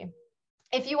technology.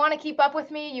 If you want to keep up with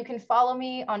me, you can follow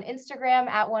me on Instagram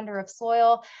at Wonder of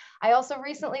Soil. I also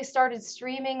recently started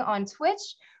streaming on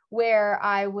Twitch, where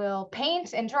I will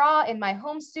paint and draw in my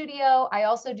home studio. I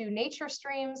also do nature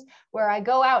streams where I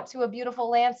go out to a beautiful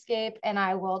landscape and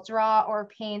I will draw or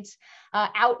paint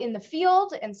out in the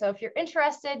field. And so if you're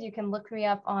interested, you can look me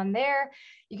up on there.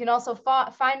 You can also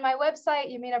find my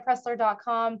website,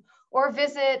 yaminapressler.com, or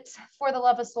visit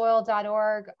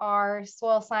fortheloveofsoil.org, our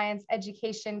soil science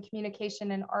education,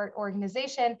 communication, and art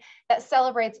organization that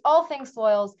celebrates all things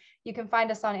soils. You can find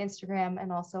us on Instagram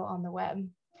and also on the web.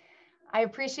 I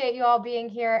appreciate you all being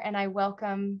here, and I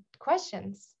welcome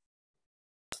questions.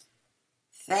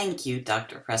 Thank you,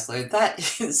 Dr. Pressler. That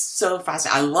is so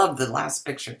fascinating. I love the last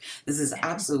picture. This is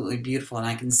absolutely beautiful, and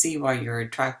I can see why you're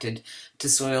attracted to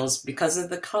soils because of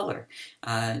the color.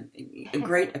 A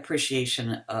great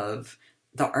appreciation of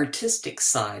the artistic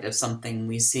side of something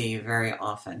we see very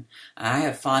often. I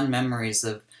have fond memories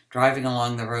of driving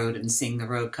along the road and seeing the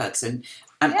road cuts, and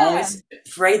I'm always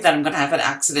afraid that I'm going to have an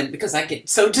accident because I get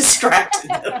so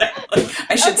distracted.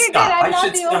 I should stop. Good. I'm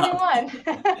not the only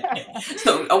one.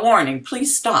 So a warning,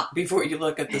 please stop before you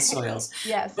look at the soils.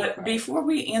 Yes. But before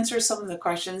we answer some of the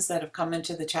questions that have come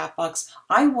into the chat box,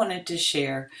 I wanted to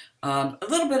share a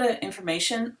little bit of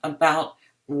information about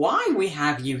why we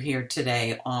have you here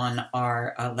today on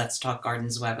our Let's Talk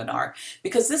Gardens webinar,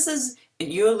 because this is,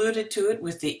 you alluded to it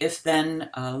with the If Then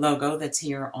logo that's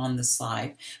here on the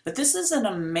slide, but this is an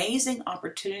amazing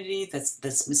opportunity that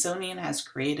the Smithsonian has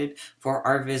created for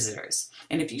our visitors.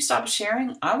 And if you stop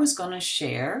sharing, I was going to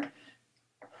share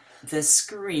the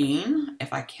screen,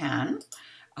 if I can,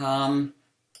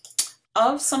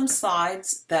 of some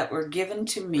slides that were given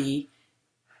to me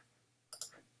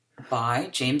by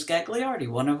James Gagliardi,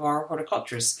 one of our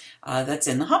horticulturists that's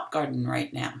in the hop garden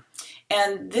right now.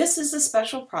 And this is a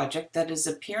special project that is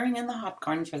appearing in the hop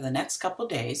garden for the next couple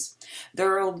days.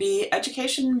 There will be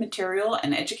education material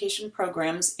and education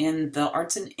programs in the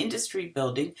Arts and Industry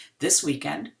building this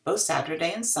weekend, both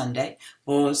Saturday and Sunday.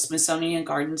 Both Smithsonian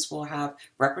Gardens will have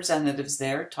representatives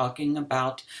there talking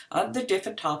about the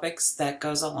different topics that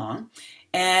goes along.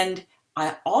 And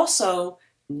I also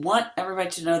want everybody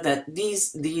to know that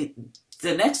the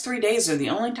next 3 days are the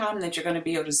only time that you're going to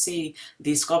be able to see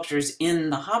these sculptures in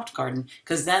the hopped garden,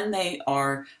 because then they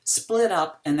are split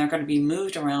up and they're going to be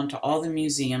moved around to all the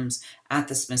museums at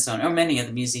the Smithsonian, or many of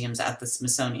the museums at the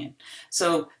Smithsonian.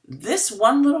 So this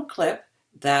one little clip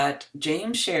that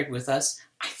James shared with us,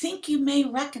 I think you may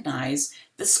recognize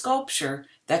the sculpture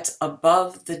that's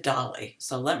above the dolly.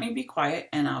 So let me be quiet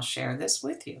and I'll share this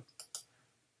with you.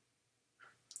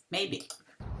 Maybe.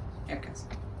 Here it goes.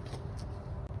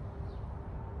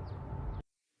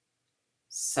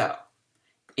 So,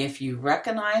 if you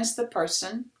recognize the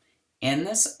person in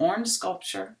this orange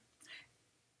sculpture,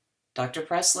 Dr.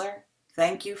 Pressler,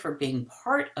 thank you for being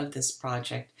part of this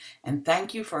project, and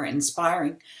thank you for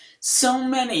inspiring so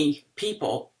many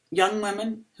people, young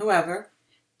women, whoever,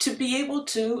 to be able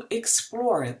to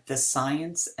explore the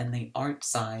science and the art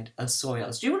side of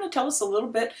soils. Do you want to tell us a little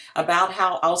bit about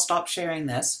how, I'll stop sharing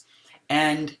this,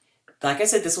 and like I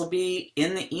said, this will be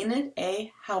in the Enid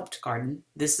A. Haupt Garden.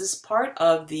 This is part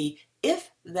of the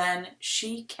if then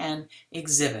she can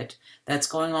exhibit that's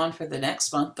going on for the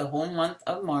next month, the whole month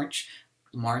of March.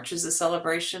 March is a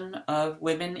celebration of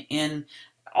women in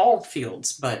all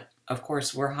fields, but of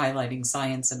course we're highlighting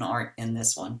science and art in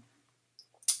this one.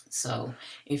 So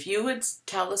if you would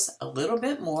tell us a little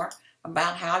bit more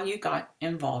about how you got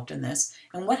involved in this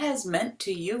and what has meant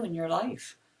to you in your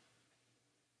life.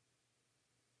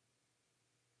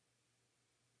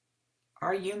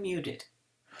 Are you muted?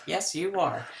 Yes, you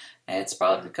are. It's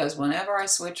probably because whenever I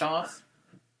switch off,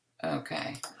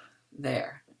 okay,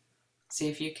 there. See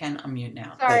if you can unmute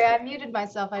now. Sorry, there. I muted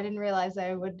myself. I didn't realize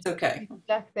I would It's okay. be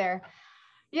stuck there.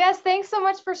 Yes, thanks so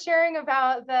much for sharing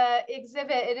about the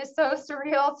exhibit. It is so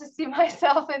surreal to see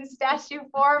myself in statue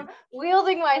form,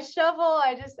 wielding my shovel.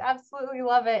 I just absolutely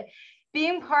love it.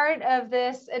 Being part of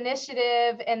this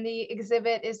initiative and the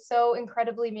exhibit is so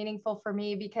incredibly meaningful for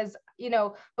me because, you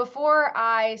know, before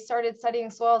I started studying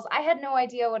soils, I had no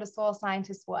idea what a soil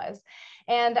scientist was.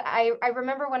 And I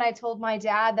remember when I told my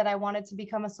dad that I wanted to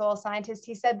become a soil scientist,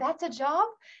 he said, "That's a job?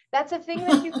 That's a thing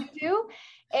that you can do?"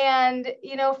 And,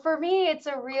 you know, for me, it's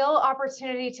a real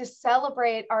opportunity to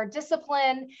celebrate our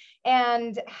discipline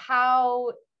and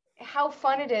how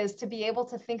fun it is to be able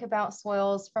to think about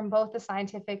soils from both the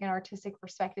scientific and artistic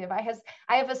perspective. I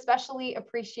have especially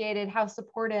appreciated how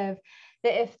supportive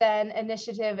the If Then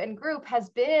initiative and group has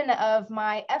been of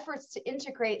my efforts to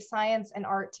integrate science and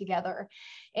art together.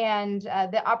 And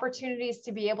the opportunities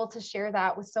to be able to share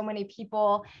that with so many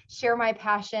people, share my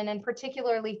passion, and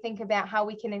particularly think about how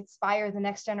we can inspire the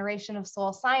next generation of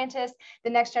soil scientists, the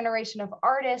next generation of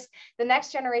artists, the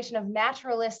next generation of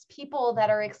naturalists, people that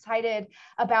are excited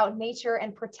about nature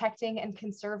and protecting and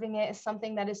conserving it is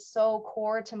something that is so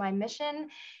core to my mission.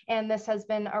 And this has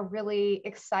been a really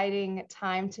exciting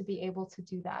time to be able to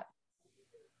do that.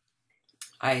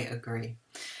 I agree.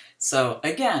 So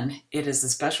again, it is a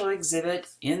special exhibit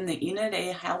in the Enid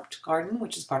A. Haupt Garden,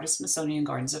 which is part of Smithsonian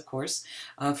Gardens, of course,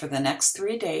 for the next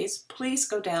 3 days. Please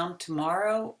go down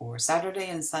tomorrow or Saturday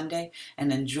and Sunday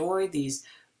and enjoy these.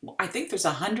 I think there's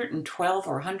 112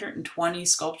 or 120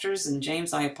 sculptures, and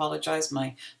James, I apologize,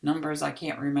 my numbers I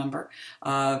can't remember,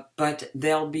 but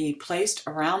they'll be placed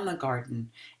around the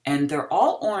garden, and they're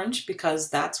all orange because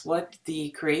that's what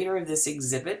the creator of this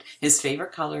exhibit, his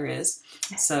favorite color is.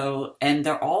 So, and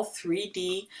they're all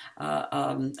 3D,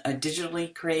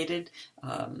 digitally created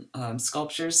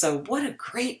sculptures. So what a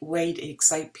great way to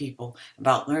excite people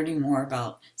about learning more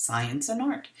about science and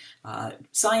art.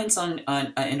 Science in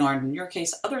art, in your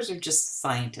case, others are just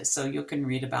scientists, so you can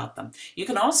read about them. You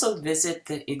can also visit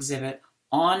the exhibit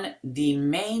on the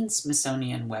main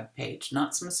Smithsonian webpage,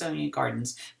 not Smithsonian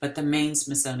Gardens, but the main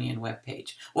Smithsonian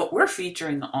webpage. What we're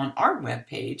featuring on our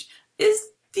webpage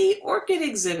is the orchid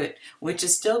exhibit, which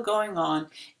is still going on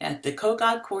at the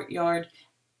Kogod Courtyard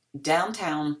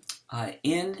downtown.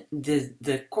 In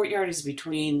the courtyard is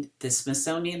between the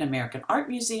Smithsonian American Art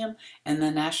Museum and the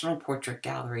National Portrait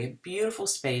Gallery. A beautiful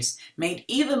space made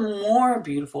even more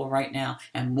beautiful right now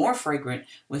and more fragrant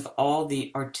with all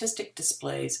the artistic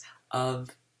displays of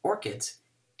orchids.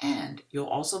 And you'll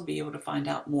also be able to find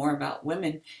out more about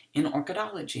women in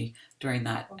orchidology during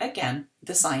that. Again,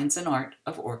 the science and art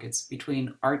of orchids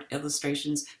between art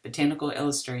illustrations, botanical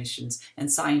illustrations,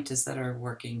 and scientists that are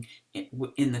working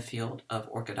in the field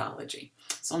of orchidology.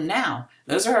 So now,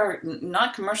 those are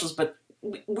not commercials, but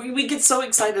we get so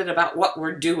excited about what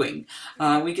we're doing.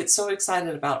 We get so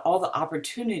excited about all the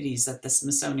opportunities that the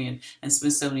Smithsonian and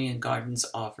Smithsonian Gardens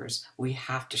offers. We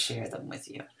have to share them with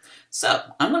you. So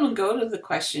I'm going to go to the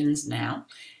questions now.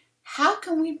 How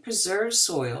can we preserve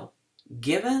soil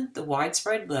given the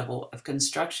widespread level of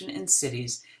construction in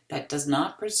cities that does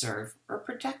not preserve or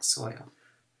protect soil?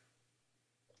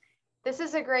 This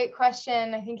is a great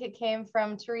question. I think it came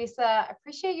from Teresa. I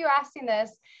appreciate you asking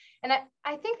this. And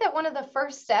I think that one of the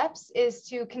first steps is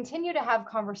to continue to have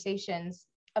conversations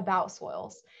about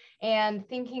soils and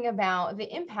thinking about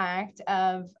the impact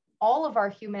of all of our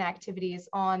human activities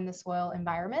on the soil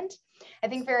environment. I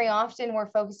think very often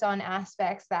we're focused on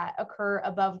aspects that occur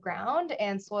above ground,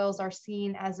 and soils are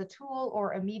seen as a tool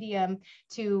or a medium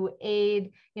to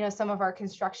aid, you know, some of our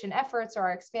construction efforts or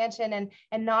our expansion,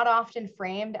 and not often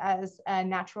framed as a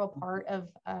natural part of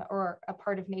or a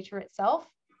part of nature itself.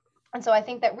 And so I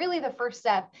think that really the first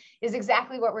step is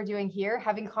exactly what we're doing here,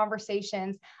 having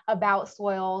conversations about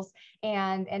soils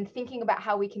and thinking about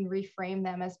how we can reframe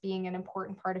them as being an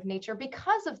important part of nature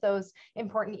because of those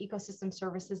important ecosystem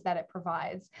services that it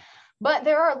provides. But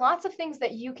there are lots of things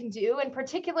that you can do. And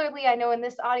particularly, I know in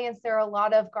this audience, there are a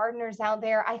lot of gardeners out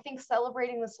there. I think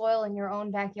celebrating the soil in your own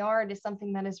backyard is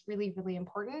something that is really, really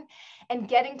important. And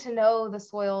getting to know the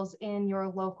soils in your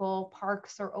local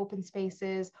parks or open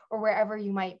spaces or wherever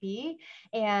you might be,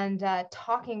 and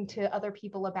talking to other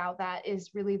people about that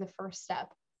is really the first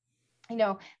step.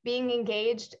 Being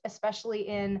engaged, especially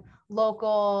in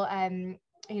local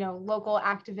local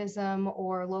activism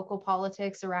or local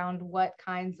politics around what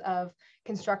kinds of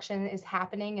construction is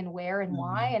happening and where and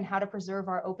why, and how to preserve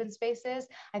our open spaces,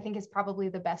 I think is probably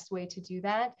the best way to do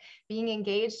that. Being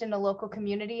engaged in a local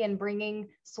community and bringing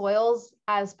soils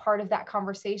as part of that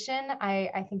conversation,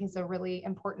 I think is a really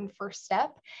important first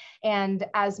step. And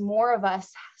as more of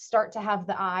us start to have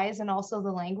the eyes and also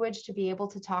the language to be able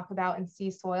to talk about and see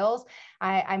soils,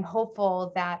 I'm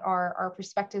hopeful that our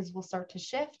perspectives will start to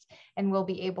shift and we'll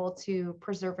be able to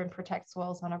preserve and protect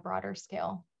soils on a broader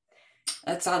scale.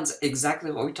 That sounds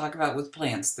exactly what we talk about with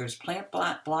plants. There's plant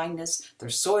blindness,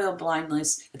 there's soil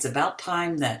blindness. It's about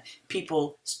time that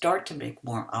people start to make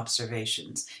more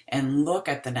observations and look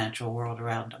at the natural world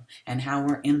around them and how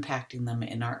we're impacting them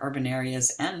in our urban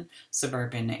areas and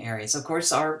suburban areas. Of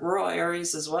course, our rural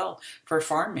areas as well, for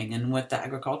farming and what the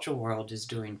agricultural world is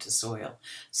doing to soil.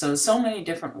 So many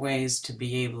different ways to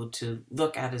be able to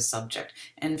look at a subject.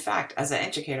 In fact, as an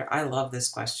educator, I love this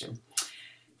question.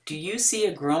 Do you see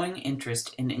a growing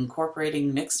interest in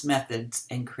incorporating mixed methods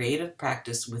and creative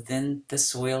practice within the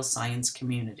soil science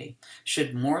community?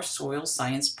 Should more soil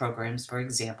science programs, for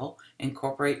example,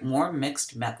 incorporate more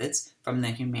mixed methods from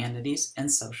the humanities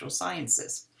and social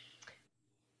sciences?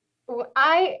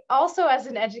 I also, as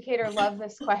an educator, love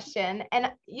this question. And,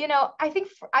 I think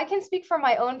I can speak from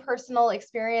my own personal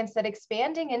experience that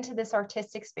expanding into this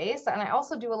artistic space, and I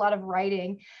also do a lot of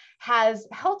writing, has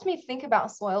helped me think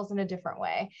about soils in a different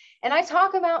way. And I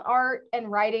talk about art and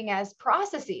writing as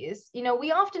processes.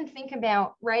 We often think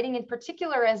about writing in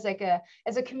particular as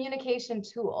a communication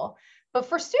tool. But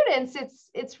for students,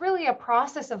 it's really a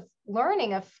process of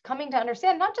learning, of coming to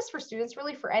understand, not just for students,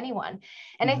 really for anyone.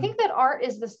 And I think that art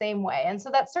is the same way. And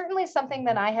so that's certainly something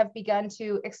that I have begun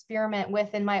to experiment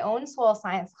with in my own soil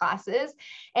science classes.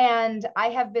 And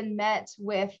I have been met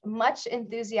with much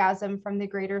enthusiasm from the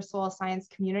greater soil science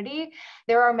community.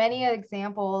 There are many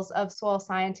examples of soil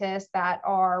scientists that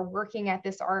are working at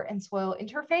this art and soil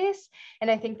interface. And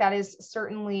I think that is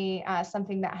certainly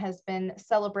something that has been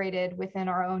celebrated within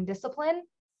our own discipline.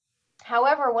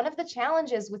 However, one of the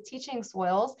challenges with teaching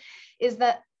soils is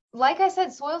that, like I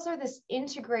said, soils are this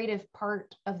integrative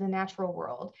part of the natural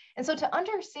world. And so to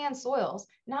understand soils,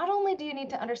 not only do you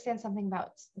need to understand something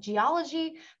about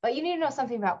geology, but you need to know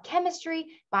something about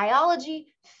chemistry,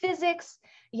 biology, physics,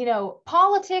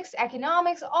 politics,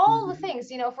 economics, all the things,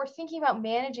 if we're thinking about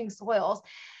managing soils.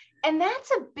 And that's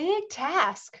a big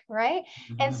task, right?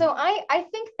 And so I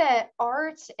think that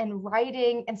art and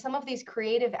writing and some of these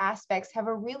creative aspects have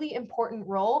a really important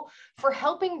role for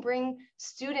helping bring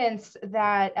students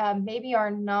that maybe are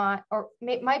not, or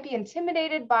might be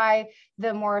intimidated by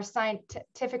the more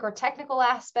scientific or technical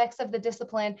aspects of the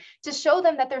discipline, to show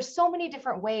them that there's so many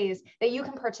different ways that you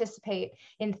can participate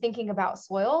in thinking about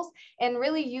soils, and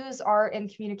really use art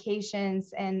and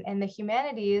communications and the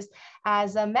humanities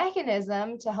as a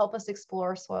mechanism to help us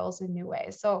explore soils in new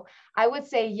ways. So I would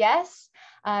say yes,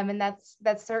 and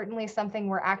that's certainly something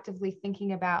we're actively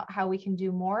thinking about how we can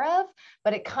do more of,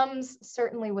 but it comes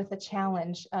certainly with a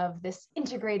challenge of this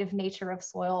integrative nature of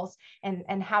soils,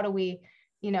 and how do we,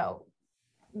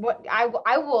 what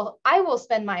I will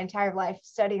spend my entire life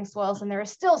studying soils, and there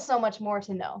is still so much more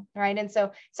to know, right? And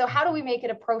so how do we make it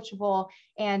approachable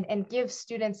and give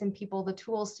students and people the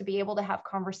tools to be able to have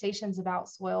conversations about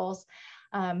soils,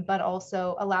 but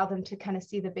also allow them to kind of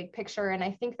see the big picture? And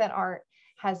I think that art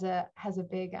has a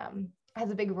big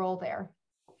role there.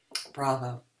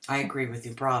 Bravo. I agree with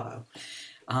you. Bravo.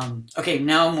 Okay,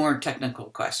 now a more technical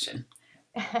question.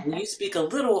 Will you speak a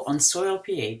little on soil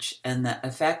pH and the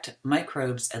effect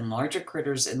microbes and larger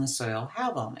critters in the soil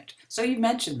have on it? So you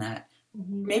mentioned that.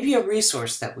 Maybe a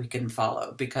resource that we can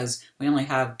follow, because we only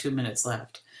have 2 minutes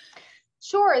left.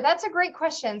 Sure, that's a great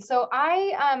question. So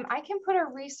I can put a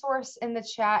resource in the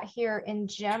chat here in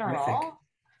general. Terrific.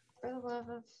 For the love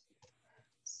of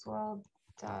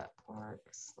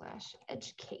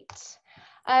soil.org/educate.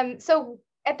 So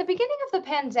At the beginning of the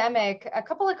pandemic, a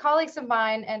couple of colleagues of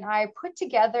mine and I put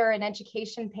together an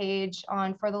education page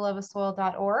on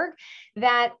fortheloveofsoil.org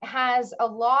that has a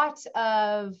lot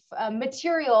of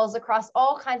materials across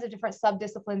all kinds of different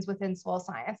subdisciplines within soil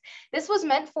science. This was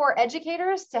meant for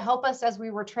educators to help us as we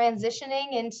were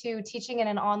transitioning into teaching in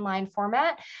an online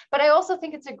format, but I also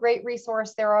think it's a great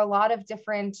resource. There are a lot of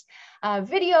different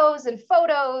videos and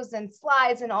photos and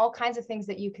slides and all kinds of things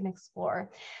that you can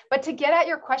explore. But to get at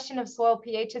your question of soil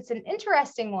pH, it's an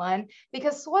interesting one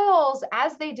because soils,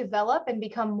 as they develop and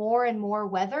become more and more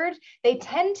weathered, they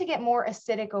tend to get more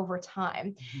acidic over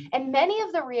time. And many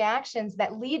of the reactions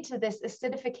that lead to this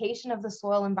acidification of the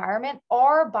soil environment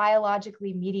are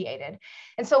biologically mediated.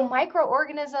 And so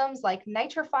microorganisms like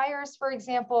nitrifiers, for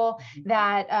example,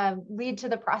 that lead to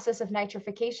the process of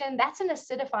nitrification, that's an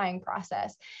acidifying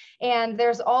process. And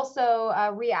there's also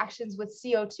reactions with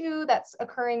CO2 that's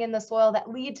occurring in the soil that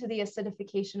lead to the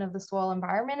acidification of the soil environment.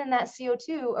 And that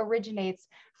CO2 originates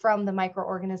from the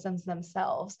microorganisms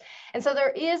themselves. And so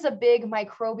there is a big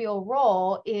microbial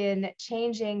role in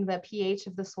changing the pH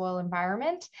of the soil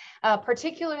environment,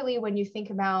 particularly when you think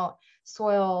about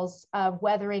soils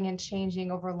weathering and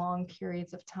changing over long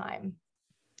periods of time.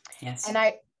 Yes. And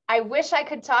I wish I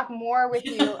could talk more with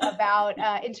you about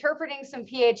interpreting some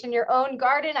pH in your own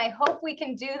garden. I hope we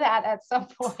can do that at some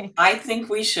point. I think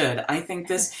we should. I think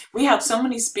we have so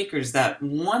many speakers that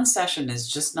one session is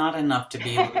just not enough to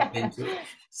be able to get into it.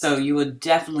 So you would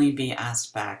definitely be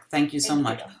asked back. Thank you so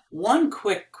much. One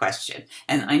quick question,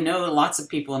 and I know lots of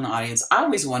people in the audience, I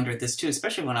always wondered this too,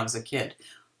 especially when I was a kid.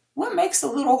 What makes the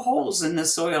little holes in the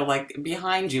soil, like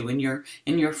behind you in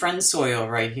your friend's soil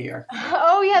right here?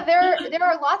 Oh yeah, there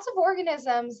are lots of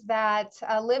organisms that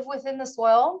live within the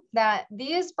soil. That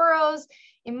these burrows,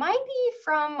 it might be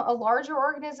from a larger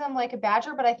organism like a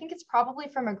badger, but I think it's probably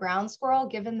from a ground squirrel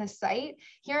given the site.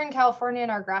 Here in California in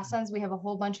our grasslands, we have a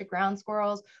whole bunch of ground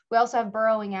squirrels. We also have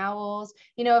burrowing owls.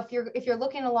 You know, if you're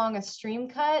looking along a stream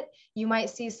cut, you might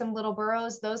see some little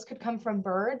burrows. Those could come from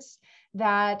birds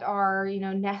that are, you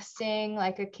know, nesting,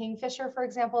 like a kingfisher, for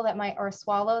example, that might, or a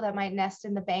swallow that might nest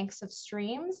in the banks of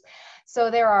streams.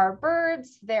 So there are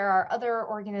birds, there are other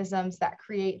organisms that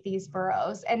create these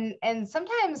burrows. And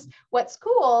sometimes what's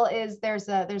cool is there's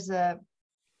a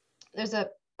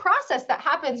process that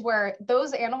happens where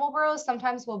those animal burrows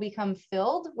sometimes will become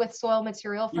filled with soil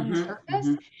material from the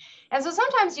surface. And so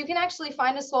sometimes you can actually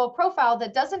find a soil profile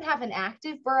that doesn't have an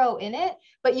active burrow in it,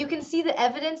 but you can see the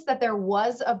evidence that there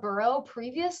was a burrow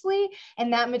previously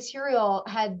and that material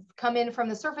had come in from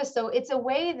the surface. So it's a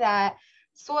way that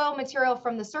soil material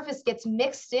from the surface gets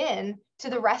mixed in to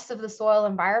the rest of the soil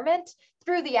environment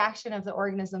through the action of the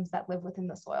organisms that live within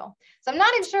the soil. So I'm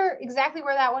not even sure exactly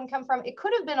where that one come from. It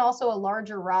could have been also a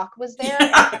larger rock was there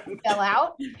and fell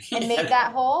out and made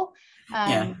that hole.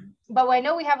 But I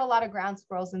know we have a lot of ground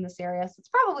squirrels in this area, so it's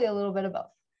probably a little bit of both.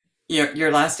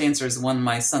 Your last answer is one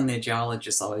my son, the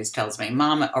geologist, always tells me,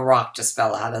 Mom, a rock just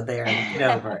fell out of there and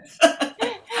get over it.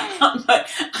 But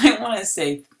I want to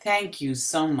say thank you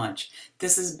so much.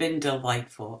 This has been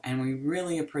delightful, and we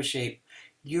really appreciate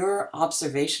your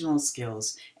observational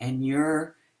skills and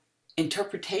your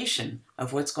interpretation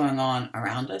of what's going on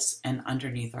around us and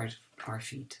underneath our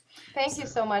feet. Thank you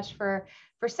so much for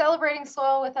celebrating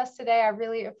soil with us today. I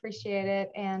really appreciate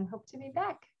it and hope to be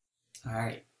back. All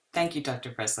right. Thank you,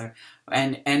 Dr. Pressler.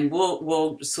 And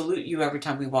we'll salute you every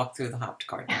time we walk through the hopped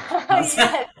garden. Yes.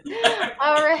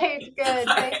 All right, good.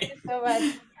 Thank you so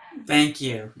much. Thank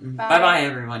you. Bye-bye,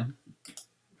 everyone.